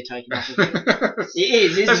your gear taken off of you.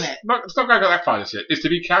 It is, isn't it? It's not going to go that far just yet. It's to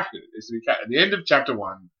be captured. At the end of Chapter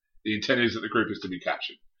 1, the intent is that the group is to be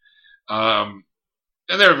captured. And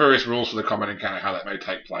there are various rules for the combat encounter, how that may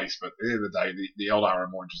take place, but at the end of the day, the Eldar are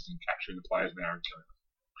more interested in capturing the players now and killing them.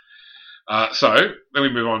 So then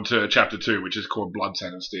we move on to Chapter 2, which is called Blood,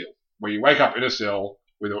 Sand and Steel. where you wake up in a cell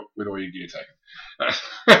with all your gear taken.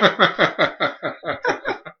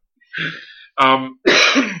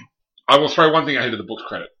 I will throw one thing ahead of the book's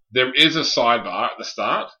credit. There is a sidebar at the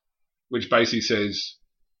start which basically says,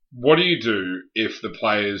 what do you do if the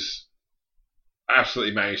players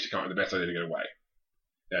absolutely manage to come up with the best idea to get away?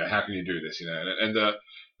 How can you do this? And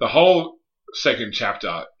the whole second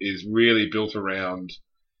chapter is really built around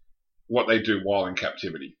what they do while in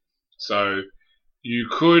captivity. So you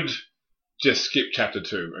could just skip chapter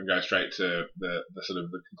 2 and go straight to the sort of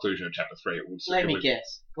the conclusion of chapter 3. Let me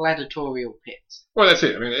guess. Gladiatorial pits. Well, that's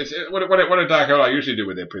it. I mean, what do Dark Eldar usually do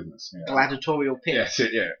with their prisoners? Gladiatorial pits. Yeah, that's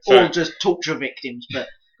it, yeah. Or just torture victims, but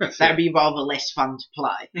that'd be rather less fun to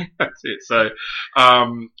play. That's it. So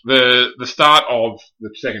the start of the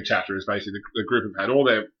second chapter is basically the group have had all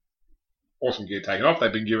their awesome gear taken off.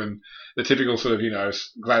 They've been given the typical sort of,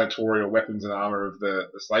 gladiatorial weapons and armor of the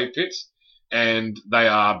slave pits. And they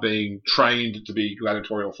are being trained to be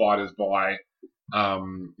gladiatorial fighters by,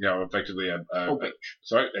 effectively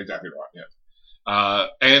sorry, exactly right, yeah.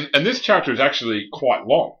 And this chapter is actually quite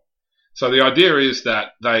long. So the idea is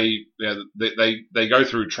that they go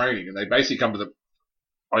through training and they basically come to the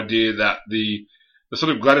idea that the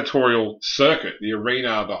sort of gladiatorial circuit, the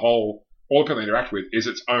arena, all the people they interact with is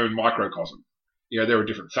its own microcosm. There are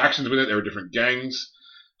different factions with it, there are different gangs,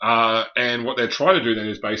 and what they're trying to do then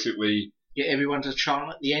is basically get everyone to chant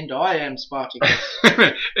at the end, I am Spartacus.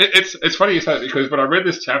 It's funny you say that because when I read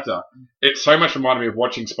this chapter, it so much reminded me of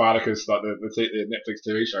watching Spartacus, like the Netflix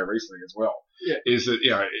TV show recently as well. Yeah. Is that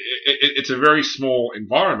it's a very small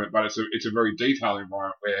environment, but it's a very detailed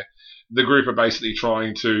environment where the group are basically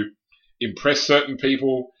trying to impress certain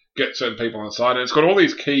people, get certain people on side, and it's got all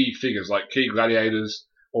these key figures like key gladiators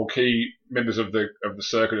or key members of the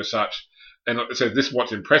circuit as such, and like I said, this is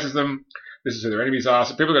what impresses them. This is who their enemies are.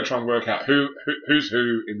 So people are going to try and work out who's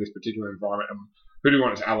who in this particular environment and who do you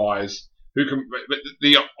want as allies. But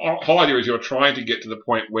the whole idea is you're trying to get to the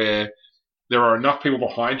point where there are enough people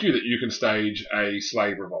behind you that you can stage a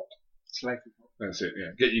slave revolt. That's it, yeah.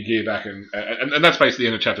 Get your gear back and that's basically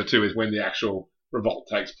the end of chapter 2 is when the actual revolt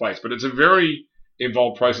takes place. But it's a very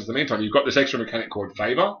involved process in the meantime. You've got this extra mechanic called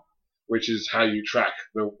favor, which is how you track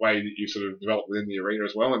the way that you sort of develop within the arena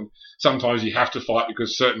as well. And sometimes you have to fight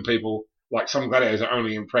because certain people, like some gladiators, are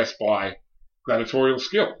only impressed by gladiatorial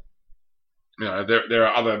skill. There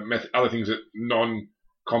are other things that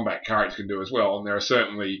non-combat characters can do as well, and there are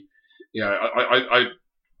certainly, I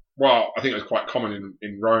think it was quite common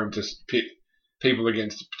in Rome to pit people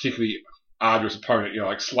against a particularly arduous opponent,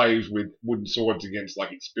 like slaves with wooden swords against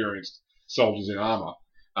like experienced soldiers in armor.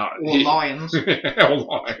 Or lions. Or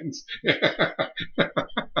lions.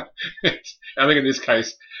 I think in this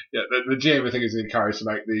case, the GM I think is encouraged to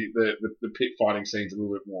make the pit fighting scenes a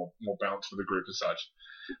little bit more balanced for the group as such.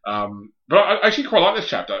 But I actually quite like this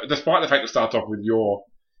chapter, despite the fact it starts off with your,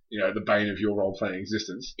 the bane of your role playing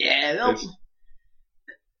existence. Yeah,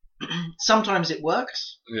 sometimes it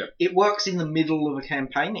works. Yeah. It works in the middle of a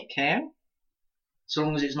campaign. It can, so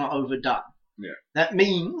long as it's not overdone. Yeah. That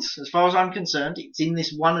means, as far as I'm concerned, it's in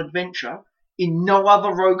this one adventure. In no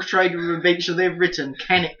other Rogue Trader adventure they've written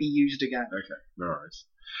can it be used again. Okay, no worries.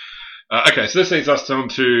 Okay, so this leads us on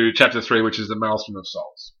to chapter 3, which is the Maelstrom of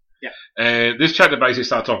Souls. Yeah. And this chapter basically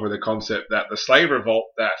starts off with the concept that the slave revolt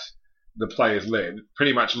that the players led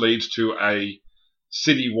pretty much leads to a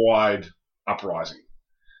city-wide uprising.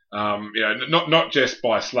 Not just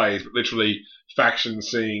by slaves, but literally factions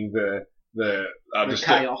seeing the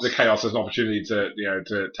chaos as an opportunity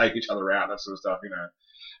to take each other out, that sort of stuff,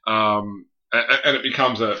 and it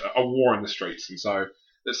becomes a war in the streets. And so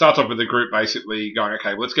it starts off with the group basically going,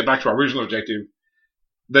 okay, well, let's get back to our original objective.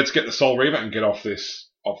 Let's get the Soul Reaver and get off this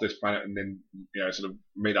planet, and then sort of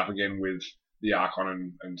meet up again with the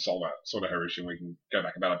Archon and Solda Harush, and we can go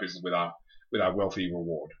back about our business with our wealthy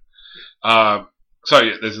reward. So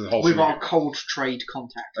yeah, there's a whole with our cold trade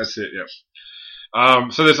contact. That's it. Yeah.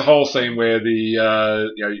 So there's a whole scene where they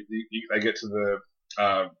get to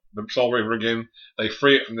the Soul Reaver again. They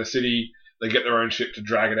free it from the city. They get their own ship to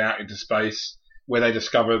drag it out into space, where they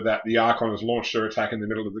discover that the Archon has launched their attack in the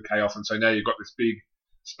middle of the chaos, and so now you've got this big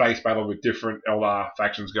space battle with different Eldar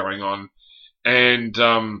factions going on. And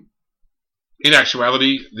in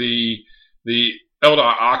actuality, the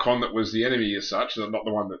Eldar Archon that was the enemy as such, not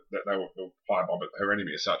the one that they were fired by, but her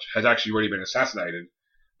enemy as such, has actually already been assassinated.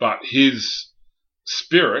 But his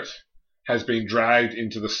spirit has been dragged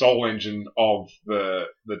into the soul engine of the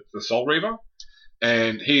Soul Reaver,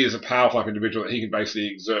 and he is a powerful enough individual that he can basically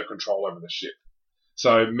exert control over the ship.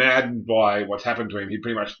 So, maddened by what's happened to him,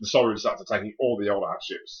 the Soul Reaver starts attacking all the Eldar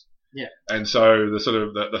ships. Yeah. And so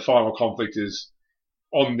the final conflict is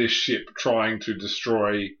on this ship trying to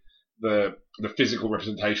destroy the physical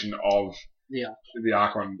representation of the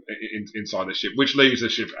Archon inside the ship, which leaves the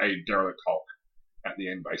ship a derelict hulk at the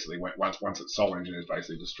end, basically, once its soul engine is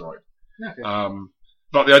basically destroyed. Okay.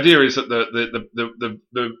 But the idea is that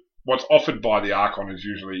the what's offered by the Archon is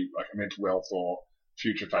usually like immense wealth or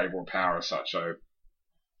future favour or power as such. So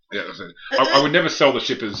yeah, I would never sell the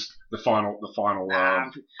ship as the final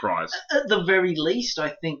prize. At the very least,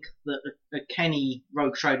 I think that a canny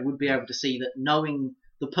rogue trader would be able to see that knowing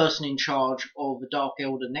the person in charge of the Dark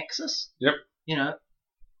Elder Nexus. Yep. You know.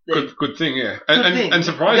 Good thing, yeah. And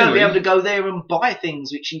surprisingly, you're going to be able to go there and buy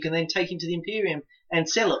things which you can then take into the Imperium and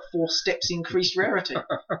sell at 4 steps increased rarity.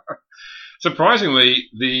 Surprisingly,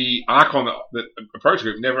 the Archon that approaches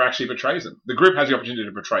the group never actually betrays them. The group has the opportunity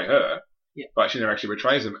to betray her, but she never actually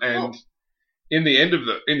betrays them. And in the end of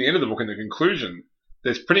the book, in the conclusion,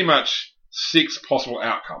 there's pretty much 6 possible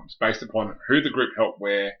outcomes based upon who the group helped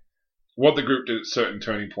where, what the group did at certain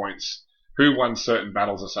turning points, who won certain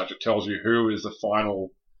battles as such. It tells you who is the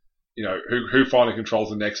final, who finally controls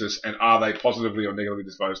the Nexus, and are they positively or negatively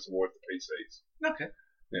disposed towards the PCs. Okay.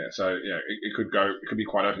 Yeah, so it could be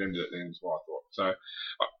quite open-ended at the end, is what I thought. So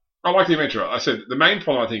I like the adventure. I said the main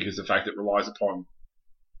problem I think is the fact it relies upon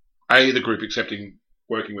A, the group accepting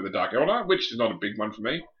working with the Dark Elder, which is not a big one for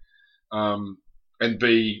me, and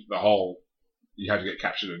B, the whole you have to get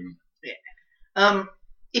captured and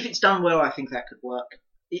if it's done well, I think that could work.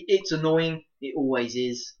 It's annoying. It always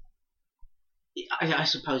is. I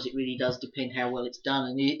suppose it really does depend how well it's done,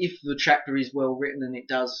 and if the chapter is well written and it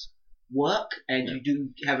does work, and you do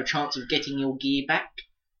have a chance of getting your gear back,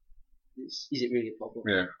 is it really a problem?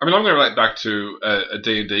 Yeah, I mean, I'm going to relate back to a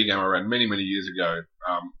D&D game I ran many years ago,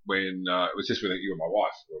 when it was just with you and my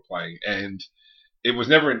wife we were playing, and it was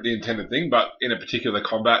never the intended thing, but in a particular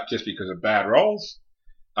combat, just because of bad rolls,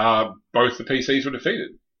 both the PCs were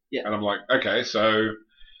defeated. Yeah. And I'm like, okay, so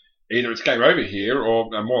either it's game over here, or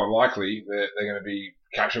more than likely they're going to be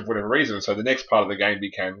captured for whatever reason. So the next part of the game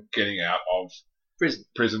became getting out of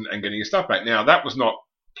prison and getting your stuff back. Now, that was not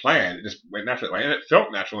planned. It just went naturally, and it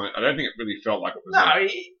felt natural. I don't think it really felt like it was. No,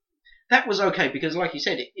 that was okay, because like you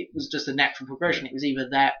said, it was just a natural progression. It was either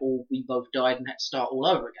that or we both died and had to start all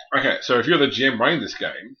over again. Okay, so if you're the GM running this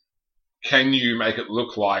game, can you make it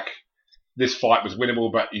look like this fight was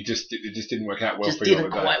winnable, but it just didn't work out well for you? Just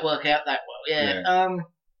didn't quite work out that well, yeah.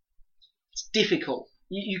 It's difficult.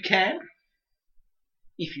 You can,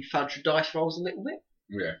 if you fudge your dice rolls a little bit.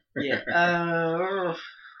 Yeah. Yeah.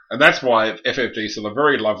 And that's why FFG is still a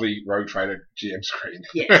very lovely Rogue Trader GM screen.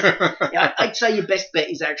 Yes. Yeah, I'd say your best bet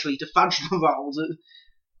is actually to fudge the rolls.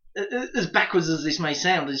 As backwards as this may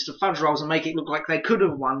sound, is to fudge rolls and make it look like they could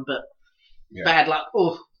have won, but bad luck.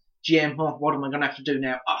 Oh, GM, what am I going to have to do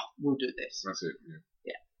now? Oh, we'll do this. That's it,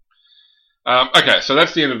 okay, so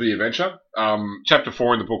that's the end of the adventure. Chapter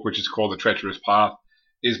 4 in the book, which is called The Treacherous Path,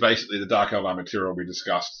 is basically the Dark Eldar material we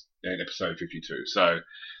discussed in episode 52. So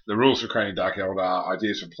the rules for creating Dark Eldar,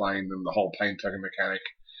 ideas for playing them, the whole pain token mechanic,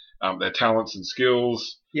 their talents and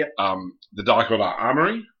skills, the Dark Eldar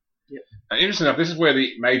armory. Yep. Interesting enough, this is where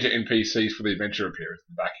the major NPCs for the adventure appear at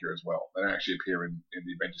the back here as well. They don't actually appear in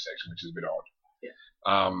the adventure section, which is a bit odd.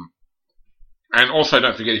 Yeah. And also,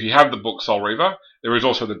 don't forget, if you have the book Soul Reaver, there is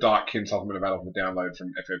also the Dark Kin supplement available for download from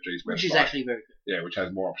FFG's website. Which is actually very good. Yeah, which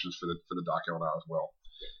has more options for the Dark Eldar as well.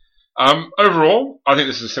 Overall, I think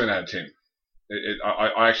this is a 7 out of 10.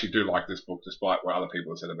 I actually do like this book, despite what other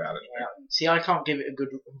people have said about it. Yeah. See, I can't give it a good,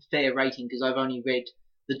 fair rating because I've only read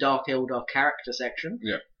the Dark Eldar character section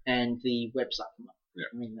and the web supplement. Yeah.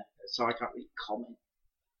 I mean, so I can't really comment.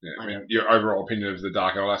 Yeah, I mean, your overall opinion of the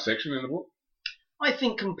Dark Eldar section in the book? I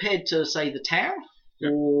think compared to, say, the Town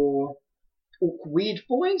or Weird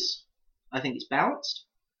Boys, I think it's balanced.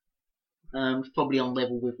 Probably on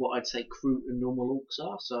level with what I'd say Kroot and normal orcs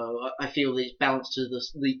are. So I feel that it's balanced to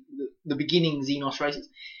the beginning Xenos races.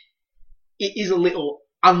 It is a little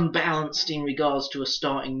unbalanced in regards to a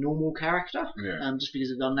starting normal character, just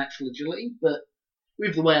because of the unnatural agility. But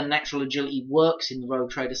with the way unnatural agility works in the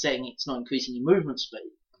Rogue Trader setting, it's not increasing your movement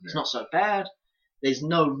speed. It's not so bad. There's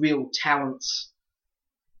no real talents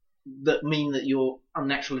that mean that your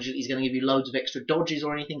unnatural agility is going to give you loads of extra dodges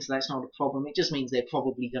or anything, so that's not a problem. It just means they're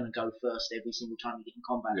probably going to go first every single time you get in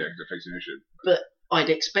combat. Yeah, because it affects initiative. But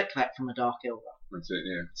I'd expect that from a Dark Eldar. That's it,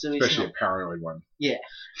 yeah. So especially a paranoid one. Yeah.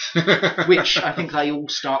 Which I think they all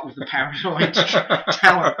start with the paranoid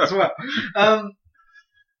talent as well.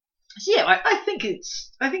 So yeah, I think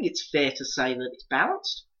it's fair to say that it's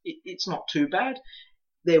balanced. It's not too bad.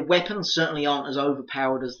 Their weapons certainly aren't as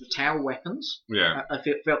overpowered as the Tower weapons. Yeah. I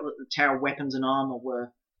felt that the Tower weapons and armor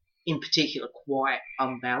were, in particular, quite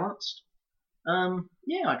unbalanced.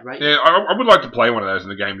 Yeah, I'd rate it. Yeah, I would like to play one of those in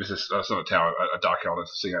the game. Just as sort of tower, a Dark Eldar,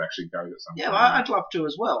 to see how it actually goes at some point. Yeah, I'd love to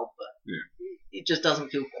as well, but Yeah. it just doesn't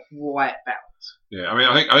feel quite balanced. Yeah, I mean,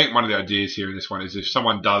 I think one of the ideas here in this one is if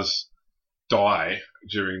someone does die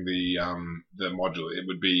during the module, it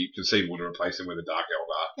would be conceivable to replace them with a Dark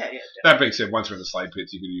Eldar. Yeah, yeah. That being said, once we're in the slave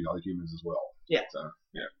pits, you can use other humans as well. Yeah. So,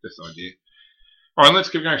 yeah, that's the idea. All right, let's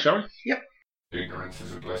keep going, shall we? Yep. Ignorance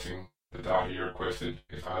is a blessing. The data you requested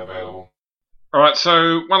is unavailable. All right,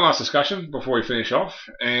 so one last discussion before we finish off,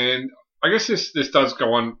 and I guess this does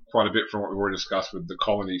go on quite a bit from what we've already discussed with the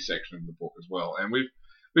colony section of the book as well, and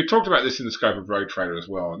we've talked about this in the scope of Rogue Trader as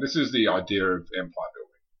well, and this is the idea of empire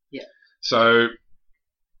building. Yeah. So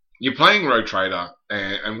you're playing Rogue Trader,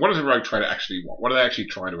 and what does a Rogue Trader actually want? What are they actually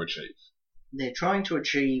trying to achieve? They're trying to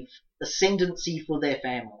achieve ascendancy for their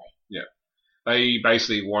family. Yeah. They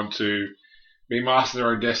basically want to be master of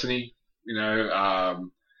their own destiny, you know.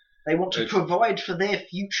 They want to provide for their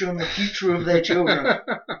future and the future of their children.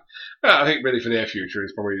 I think really for their future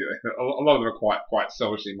is probably a lot of them are quite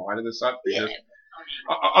selfishly minded as such. Yeah.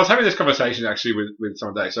 I was having this conversation actually with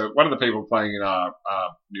someone today. So one of the people playing in our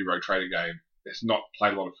new Rogue Trader game has not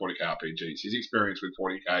played a lot of 40k RPGs. His experience with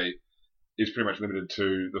 40k is pretty much limited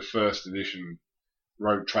to the first edition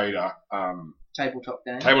Rogue Trader Tabletop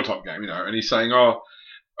game. You know, and he's saying,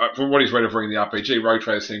 from what he's read of reading the RPG, Rogue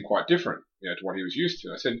Traders seem quite different, you know, to what he was used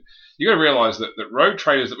to. I said, you got to realise that Rogue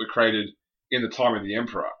Traders that were created in the time of the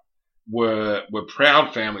Emperor were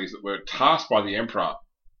proud families that were tasked by the Emperor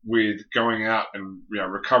with going out and, you know,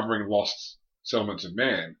 recovering lost settlements of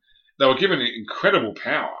man. They were given incredible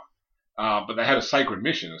power, but they had a sacred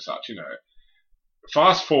mission as such. You know,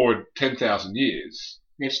 fast forward 10,000 years,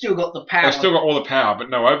 they've still got the power. They've still got all the power, but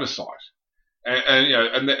no oversight. And you know,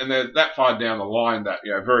 and they're that far down the line that,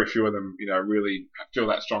 you know, very few of them, you know, really feel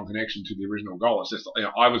that strong connection to the original goal. It's just, you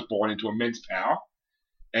know, I was born into immense power,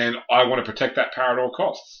 and I want to protect that power at all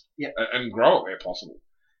costs, and grow it where possible.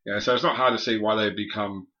 You know, so it's not hard to see why they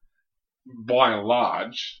become, by and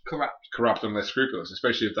large, corrupt and less scrupulous,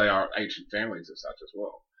 especially if they are ancient families as such as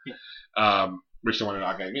well. Yeah. Which the one in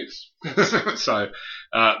our game is. So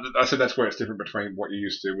I said that's where it's different between what you're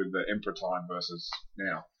used to with the Emperor time versus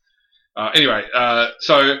now. Anyway,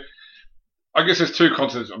 so I guess there's two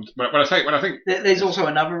concepts. When I think there's also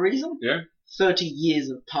another reason. Yeah. 30 years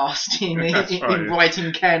have passed in right,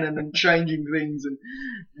 writing canon and changing things and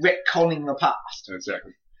retconning the past.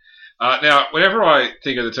 Exactly. Now, whenever I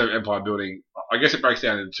think of the term empire building, I guess it breaks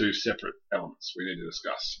down into two separate elements we need to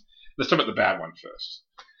discuss. Let's talk about the bad one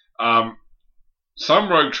first. Some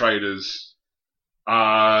rogue traders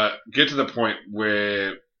get to the point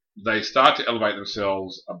where they start to elevate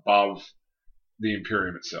themselves above the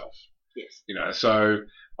Imperium itself. Yes. You know, so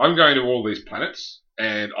I'm going to all these planets,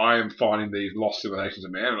 and I am finding these lost civilizations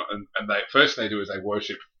of man, and they first thing they do is they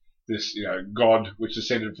worship this, you know, god which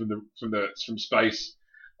descended from space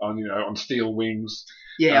on, you know, on steel wings.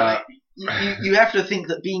 Yeah. You have to think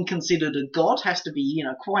that being considered a god has to be, you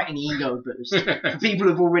know, quite an ego boost for people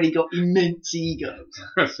who've already got immense egos.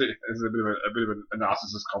 There's a bit of a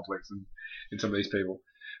narcissist complex in some of these people.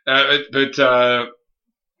 So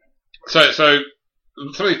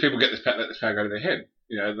some of these people let this power go to their head.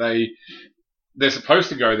 You know, they're supposed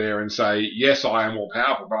to go there and say, yes, I am all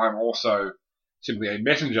powerful, but I'm also simply a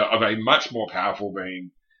messenger of a much more powerful being,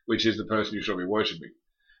 which is the person you should be worshipping.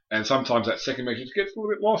 And sometimes that second message gets a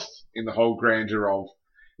little bit lost in the whole grandeur of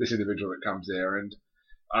this individual that comes there. And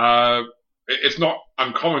it's not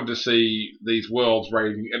uncommon to see these worlds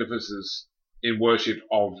raising edifices in worship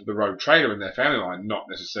of the rogue trader in their family line, not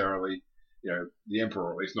necessarily, you know, the emperor,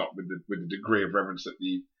 or at least not with the degree of reverence that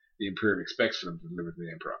the Imperium expects for them to deliver to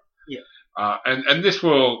the emperor. Yeah. And this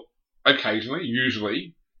will occasionally,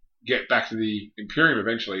 usually, get back to the Imperium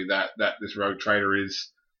eventually, that this rogue trader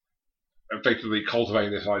is effectively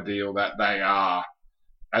cultivating this ideal that they are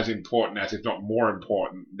as important as, if not more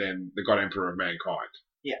important than, the God Emperor of mankind.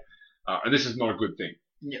 Yeah. And this is not a good thing.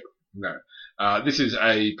 No. This is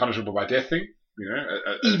a punishable by death thing. You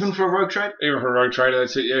know, even for a rogue trader. Even for a rogue trader,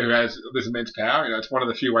 who has this immense power. You know, it's one of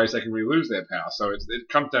the few ways they can really lose their power. So it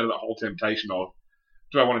comes down to the whole temptation of,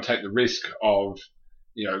 do I want to take the risk of,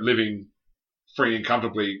 you know, living free and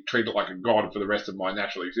comfortably, treated like a god for the rest of my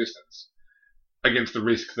natural existence, against the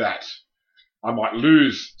risk that I might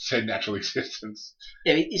lose said natural existence.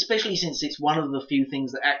 Yeah, especially since it's one of the few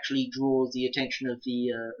things that actually draws the attention of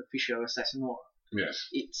the Officio Assassinorum. Yes.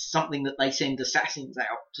 It's something that they send assassins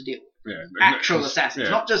out to deal with. Yeah. Actual assassins,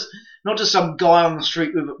 not just some guy on the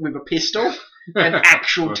street with a pistol. An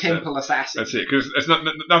actual temple assassin. That's it, because it's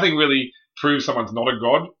nothing really proves someone's not a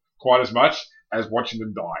god quite as much as watching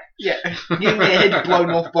them die. Yeah, getting their head blown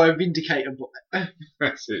off by a Vindicator bullet.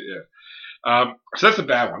 That's it, yeah. So that's the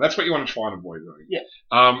bad one. That's what you want to try and avoid doing. Yeah.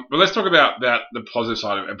 But let's talk about the positive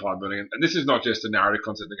side of empire building. And this is not just a narrative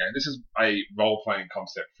concept of the game. This is a role-playing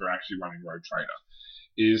concept for actually running Rogue Trader.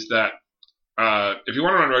 Is that if you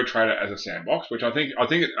want to run Rogue Trader as a sandbox, which I think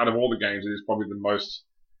out of all the games, it is probably the most,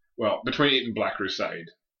 well, between it and Black Crusade,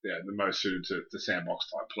 yeah, the most suited to sandbox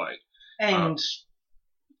type play. And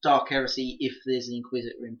Dark Heresy, if there's an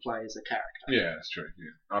Inquisitor in play as a character. Yeah, that's true.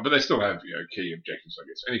 Yeah, but they still have key objectives, I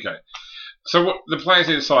guess. Anyway, so what the players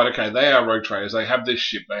decide, okay, they are Rogue Traders. They have this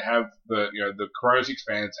ship. They have the Coronis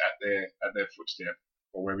Expanse at their footstep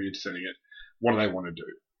or wherever you're sending it. What do they want to do?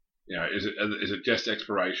 Is it just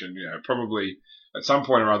exploration? Probably at some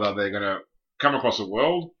point or other they're going to come across a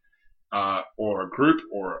world or a group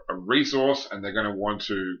or a resource, and they're going to want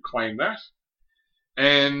to claim that.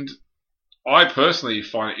 And I personally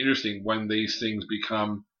find it interesting when these things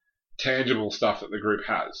become tangible stuff that the group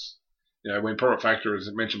has. When Profit Factor, as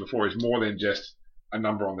I mentioned before, is more than just a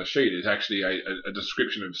number on the sheet. It's actually a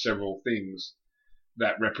description of several things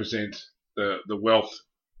that represent the wealth,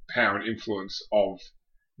 power, and influence of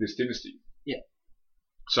this dynasty. Yeah.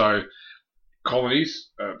 So colonies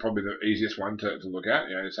are probably the easiest one to look at.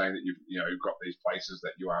 Saying that you've got these places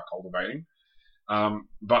that you are cultivating.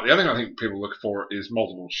 But the other thing I think people look for is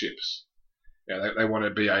multiple ships. They want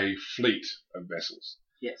to be a fleet of vessels.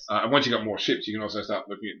 Yes. And once you've got more ships, you can also start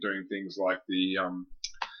looking at doing things like the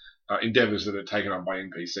endeavours that are taken on by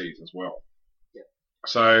NPCs as well. Yeah.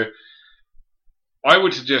 So I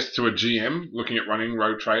would suggest to a GM looking at running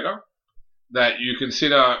Rogue Trader that you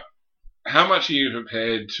consider how much are you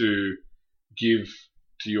prepared to give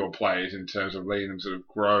to your players in terms of letting them sort of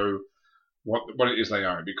grow what it is they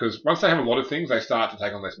own. Because once they have a lot of things, they start to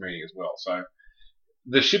take on less meaning as well. So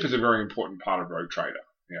the ship is a very important part of Rogue Trader.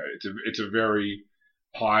 It's a very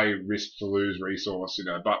high risk to lose resource.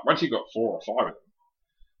 But once you've got 4 or 5 of them,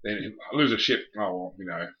 then if you lose a ship,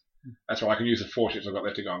 that's why I can use the 4 ships I've got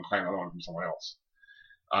left to go and claim another one from someone else.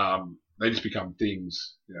 They just become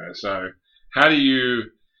things. So how do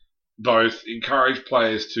you both encourage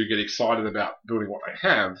players to get excited about building what they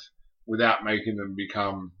have without letting them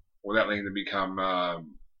become, I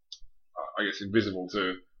guess, invisible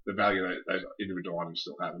to the value that those individual items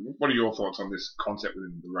still have? What are your thoughts on this concept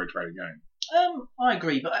within the Rogue Trader game? I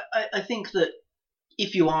agree, but I think that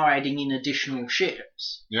if you are adding in additional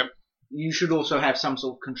ships, yep, you should also have some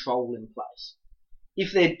sort of control in place.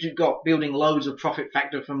 If they've got building loads of Profit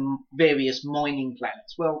Factor from various mining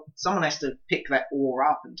planets, well, someone has to pick that ore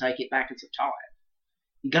up and take it back as a tire.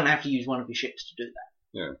 You're going to have to use one of your ships to do that.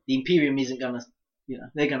 Yeah. The Imperium isn't going to,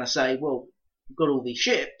 they're going to say, well, you've got all these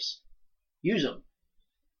ships, use them.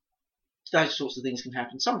 Those sorts of things can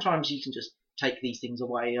happen. Sometimes you can just take these things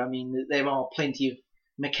away. I mean, there are plenty of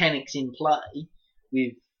mechanics in play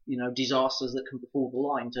with, disasters that can befall the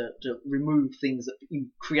line to remove things that you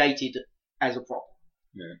created as a problem.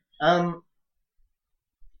 Yeah.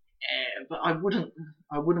 But I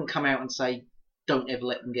wouldn't come out and say, don't ever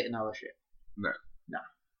let them get another ship. No.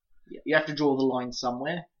 Yeah, you have to draw the line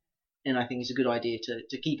somewhere, and I think it's a good idea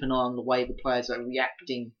to keep an eye on the way the players are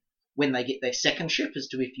reacting when they get their second ship, as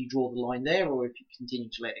to if you draw the line there or if you continue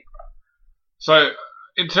to let it grow. So,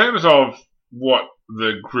 in terms of what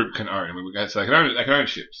the group can own, they can own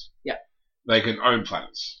ships. Yeah. They can own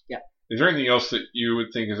planets. Yeah. Is there anything else that you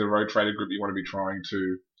would think as a Rogue Trader group you want to be trying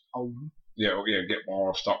to get more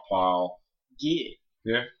of, stockpile? Gear.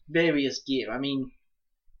 Yeah. Various gear. I mean,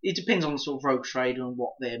 it depends on the sort of Rogue Trader and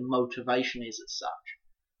what their motivation is as such.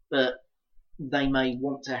 But they may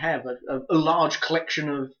want to have a large collection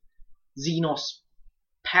of Xenos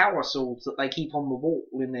power swords that they keep on the wall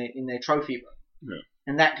in their trophy room. Yeah.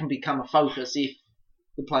 And that can become a focus if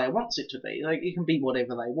the player wants it to be. It can be whatever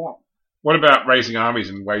they want. What about raising armies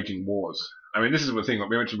and waging wars? I mean, this is the thing, like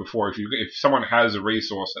we mentioned before, if someone has a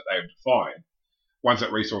resource that they've defined, once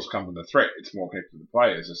that resource comes under threat, it's more connected to the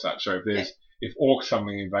players as such. So if orcs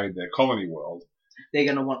suddenly invade their colony world, they're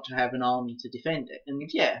going to want to have an army to defend it. And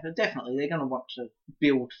yeah, definitely, they're going to want to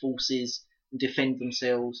build forces and defend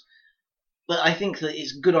themselves. But I think that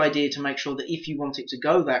it's a good idea to make sure that if you want it to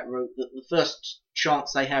go that route, that the first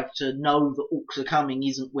chance they have to know that orcs are coming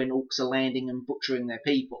isn't when orcs are landing and butchering their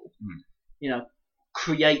people.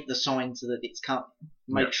 Create the signs that it's coming.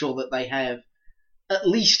 Make sure that they have at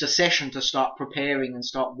least a session to start preparing and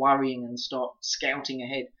start worrying and start scouting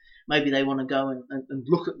ahead. Maybe they want to go and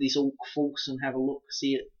look at this orc force and have a look,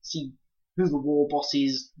 see who the war boss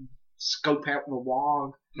is, scope out the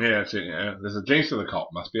warg. Yeah, that's it. Yeah, there's a jinx to the cop.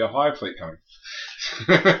 Must be a hive fleet coming.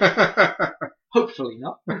 Hopefully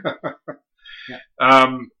not. Yeah.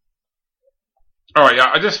 All right,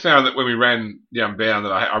 yeah. I just found that when we ran the Unbound,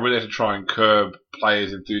 that I really had to try and curb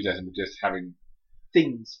players' enthusiasm for just having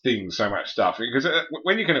things, so much stuff. Because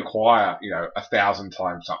when you can acquire, 1,000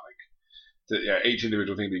 times something, that each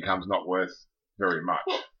individual thing becomes not worth very much.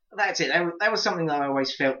 Well, that's it. That was something that I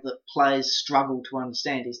always felt that players struggle to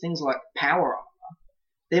understand. Is things like power armor.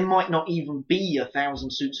 There might not even be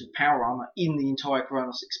 1,000 suits of power armor in the entire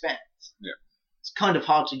Kronos Expanse. Yeah. It's kind of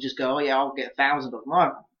hard to just go, oh yeah, I'll get 1,000 of them.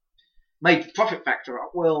 I've made the profit factor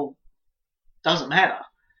up. Well, doesn't matter.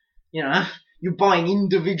 You're buying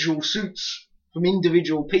individual suits from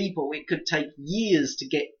individual people. It could take years to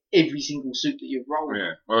get every single suit that you've rolled.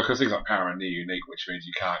 Yeah, well, because things like power are near unique, which means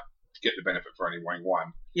you can't get the benefit for only winning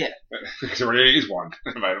one. Yeah. Because there already is one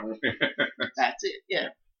available. That's it, yeah.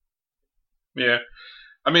 Yeah.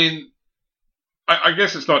 I mean, I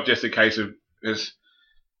guess it's not just a case of because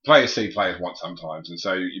players see players want sometimes, and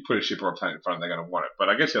so you put a ship or a planet in front, and they're going to want it. But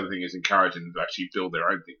I guess the other thing is encouraging them to actually build their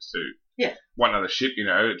own things too. Yeah. Want another ship,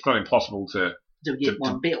 it's not impossible to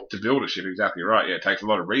one build. To build a ship, exactly right. Yeah, it takes a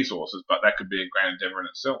lot of resources, but that could be a grand endeavour in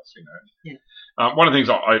itself, Yeah. One of the things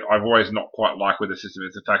I've always not quite liked with the system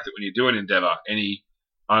is the fact that when you do an endeavour, any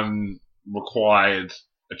unrequired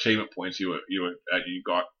achievement points you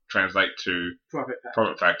got translate to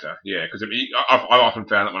profit factor. Yeah, because I've often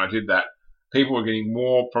found that when I did that, people were getting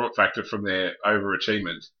more profit factor from their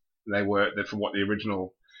overachievement than from what the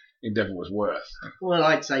original endeavour was worth. Well,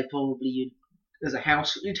 I'd say probably you'd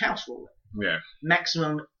house rule it. Yeah.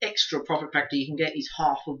 Maximum extra profit factor you can get is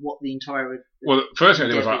half of what the entire. Well, the first thing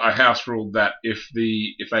I did was I house ruled that if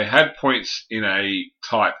they had points in a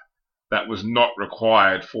type that was not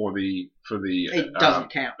required for the it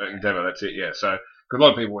doesn't count endeavour. That's it. Yeah. So because a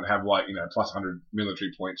lot of people would have plus 100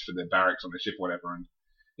 military points for their barracks on their ship or whatever, and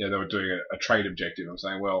they were doing a trade objective. I'm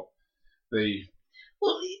saying,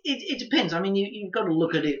 it depends. I mean, you've got to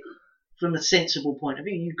look at it from a sensible point of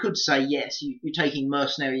view. You could say yes, you're taking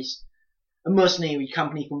mercenaries. A mercenary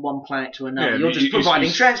company from one planet to another. You're just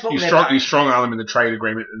providing transport. You strong arm them in the trade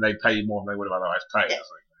agreement, and they pay you more than they would have otherwise paid. Yeah,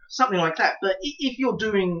 something like that. But if you're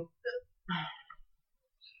doing,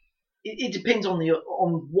 it depends on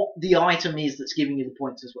what the item is that's giving you the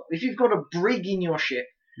points as well. If you've got a brig in your ship,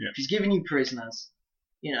 if he's giving you prisoners,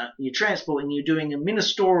 you're transporting, you're doing a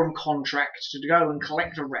Ministorum contract to go and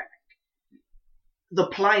collect a relic. The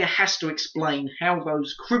player has to explain how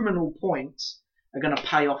those criminal points are going to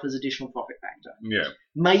pay off as additional profit factor. Yeah.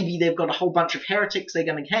 Maybe they've got a whole bunch of heretics they're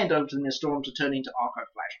going to hand over to the Ministorum to turn into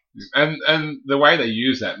archoflagelants. And the way they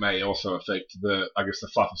use that may also affect the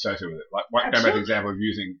fluff associated with it. Like, going back to the example of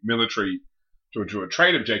using military to a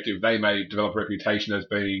trade objective, they may develop a reputation as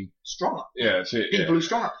being stronger. Yeah, that's it. People who are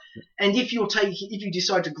stronger. And if you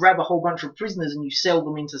decide to grab a whole bunch of prisoners and you sell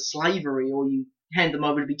them into slavery, or you hand them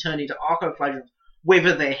over to be turned into archoflagelants,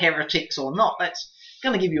 whether they're heretics or not, that's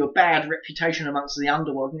going to give you a bad reputation amongst the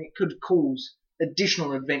underworld, and it could cause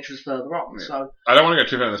additional adventures further on. Yeah. So I don't want to go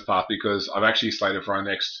too far down this path because I've actually slated for our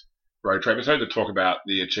next Road Trade episode to talk about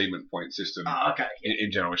the achievement point system. Okay.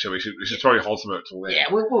 In general, we should probably hold some of it till then.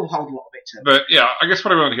 Yeah, we'll hold a lot of it too. But yeah, I guess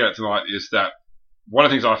what I want to get at tonight is that one of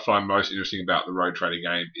the things I find most interesting about the Road Trader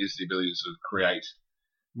game is the ability to sort of create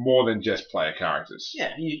more than just player characters.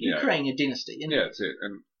 Yeah, you're creating a dynasty. Yeah, that's it.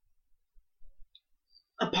 And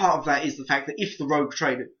a part of that is the fact that if the Rogue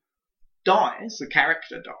Trader dies, the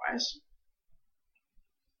character dies,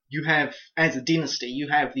 you have, as a dynasty, you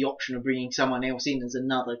have the option of bringing someone else in as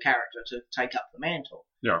another character to take up the mantle.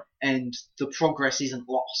 Yeah. And the progress isn't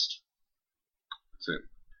lost. That's it.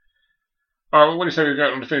 Alright, well, what do you say we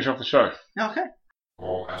go on to finish off the show? Okay.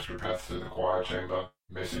 All astropaths to the quiet chamber.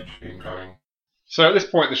 Message incoming. So at this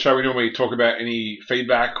point in the show, we normally talk about any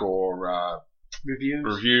feedback or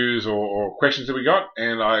reviews or questions that we got,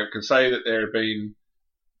 and I can say that there have been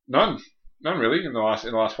none really in the last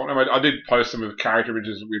fortnight. I did post some of the character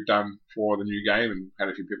images that we've done for the new game, and had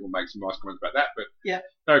a few people make some nice comments about that. But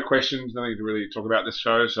no questions, nothing to really talk about this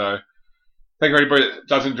show. So thank you everybody that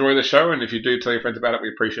does enjoy the show, and if you do tell your friends about it, we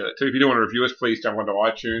appreciate it too. If you do want to review us, please jump onto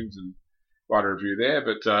iTunes and write a review there.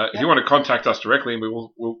 But if you want to contact us directly, and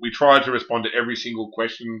we try to respond to every single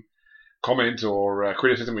question, comment, or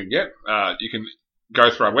criticism we get. You can go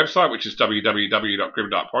through our website, which is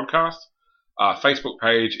www.grimdarkpodcast. Our Facebook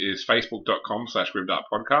page is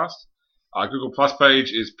facebook.com/grimdarkpodcast. Our Google Plus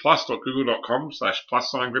page is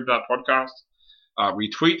plus.google.com/+grimdarkpodcast. We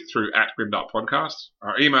tweet through @grimdarkpodcast.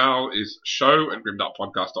 Our email is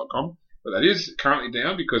show@grimdarkpodcast.com. But that is currently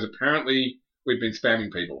down because apparently we've been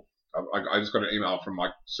spamming people. I just got an email from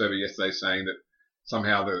my server yesterday saying that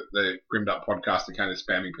somehow the Grimdark podcast account is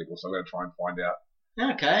spamming people, so I'm going to try and find out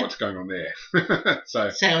Okay. what's going on there. So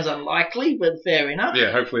sounds unlikely, but fair enough.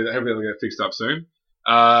 yeah, hopefully they'll get fixed up soon.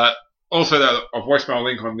 Also, a voicemail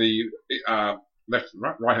link on the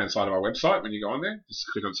right hand side of our website when you go on there. Just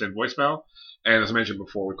click on send voicemail. And as I mentioned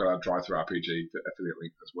before, we've got our Drive-Thru RPG affiliate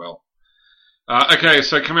link as well. Okay,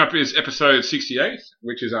 so coming up is episode 68,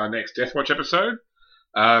 which is our next Deathwatch episode.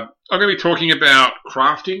 I'm going to be talking about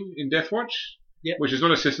crafting in Deathwatch, which is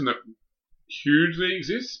not a system that hugely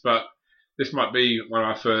exists, but this might be one of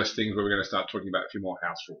our first things where we're going to start talking about a few more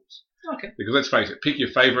house rules. Okay. Because let's face it, pick your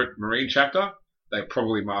favourite Marine chapter, they're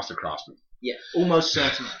probably Master Craftsmen. Yeah, almost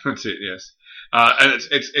certainly. That's it, yes. And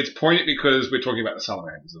it's poignant because we're talking about the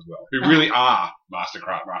Salamanders as well, who really are Master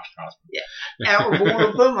Craftsmen. Yeah. Out of all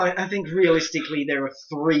of them, I think realistically there are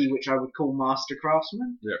 3 which I would call Master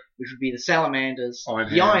Craftsmen, which would be the Salamanders,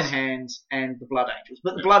 the Iron Hands, and the Blood Angels.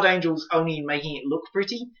 But the Blood Angels only in making it look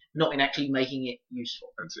pretty, not in actually making it useful.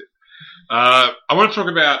 That's it. I want to talk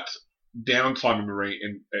about downtime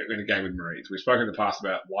in a game with Marines. We've spoken in the past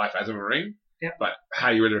about life as a Marine, but how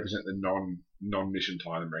you really represent the non-mission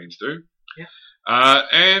time the Marines do. Yeah.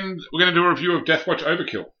 And we're going to do a review of Deathwatch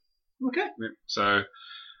Overkill. Okay. Yeah, so,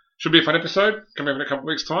 should be a fun episode coming up in a couple of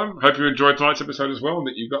weeks' time. Hope you enjoyed tonight's episode as well and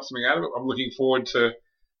that you got something out of it. I'm looking forward to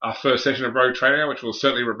our first session of Rogue Trader, which we'll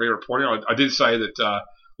certainly be reporting on. I did say that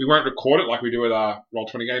we won't record it like we do with our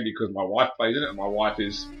Roll20 game because my wife plays in it and my wife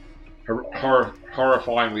is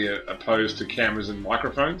horrifyingly opposed to cameras and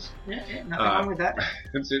microphones. Yeah, nothing wrong with that.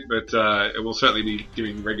 That's it, but it will certainly be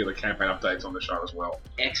giving regular campaign updates on the show as well.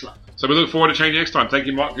 Excellent. So we look forward to changing next time. Thank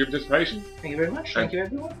you, Mike, for your participation. Thank you very much. Thank you,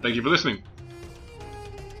 everyone. Thank you for listening.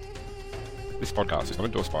 This podcast is not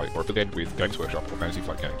endorsed by or affiliated with Games Workshop or Fantasy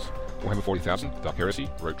Flight Games. Warhammer 40,000, Dark Heresy,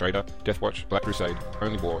 Rogue Trader, Deathwatch, Black Crusade,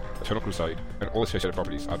 Only War, Eternal Crusade, and all associated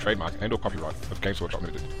properties are trademark and/or copyright of Games Workshop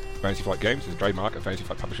Limited. Fantasy Flight Games is a trademark of Fantasy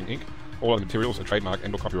Flight Publishing Inc. All other materials are trademark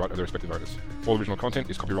and/or copyright of their respective owners. All original content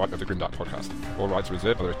is copyright of the Grimdark Podcast. All rights are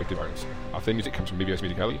reserved by their respective owners. Our theme music comes from Mebio's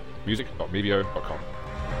Music Alley, music.mebio.com.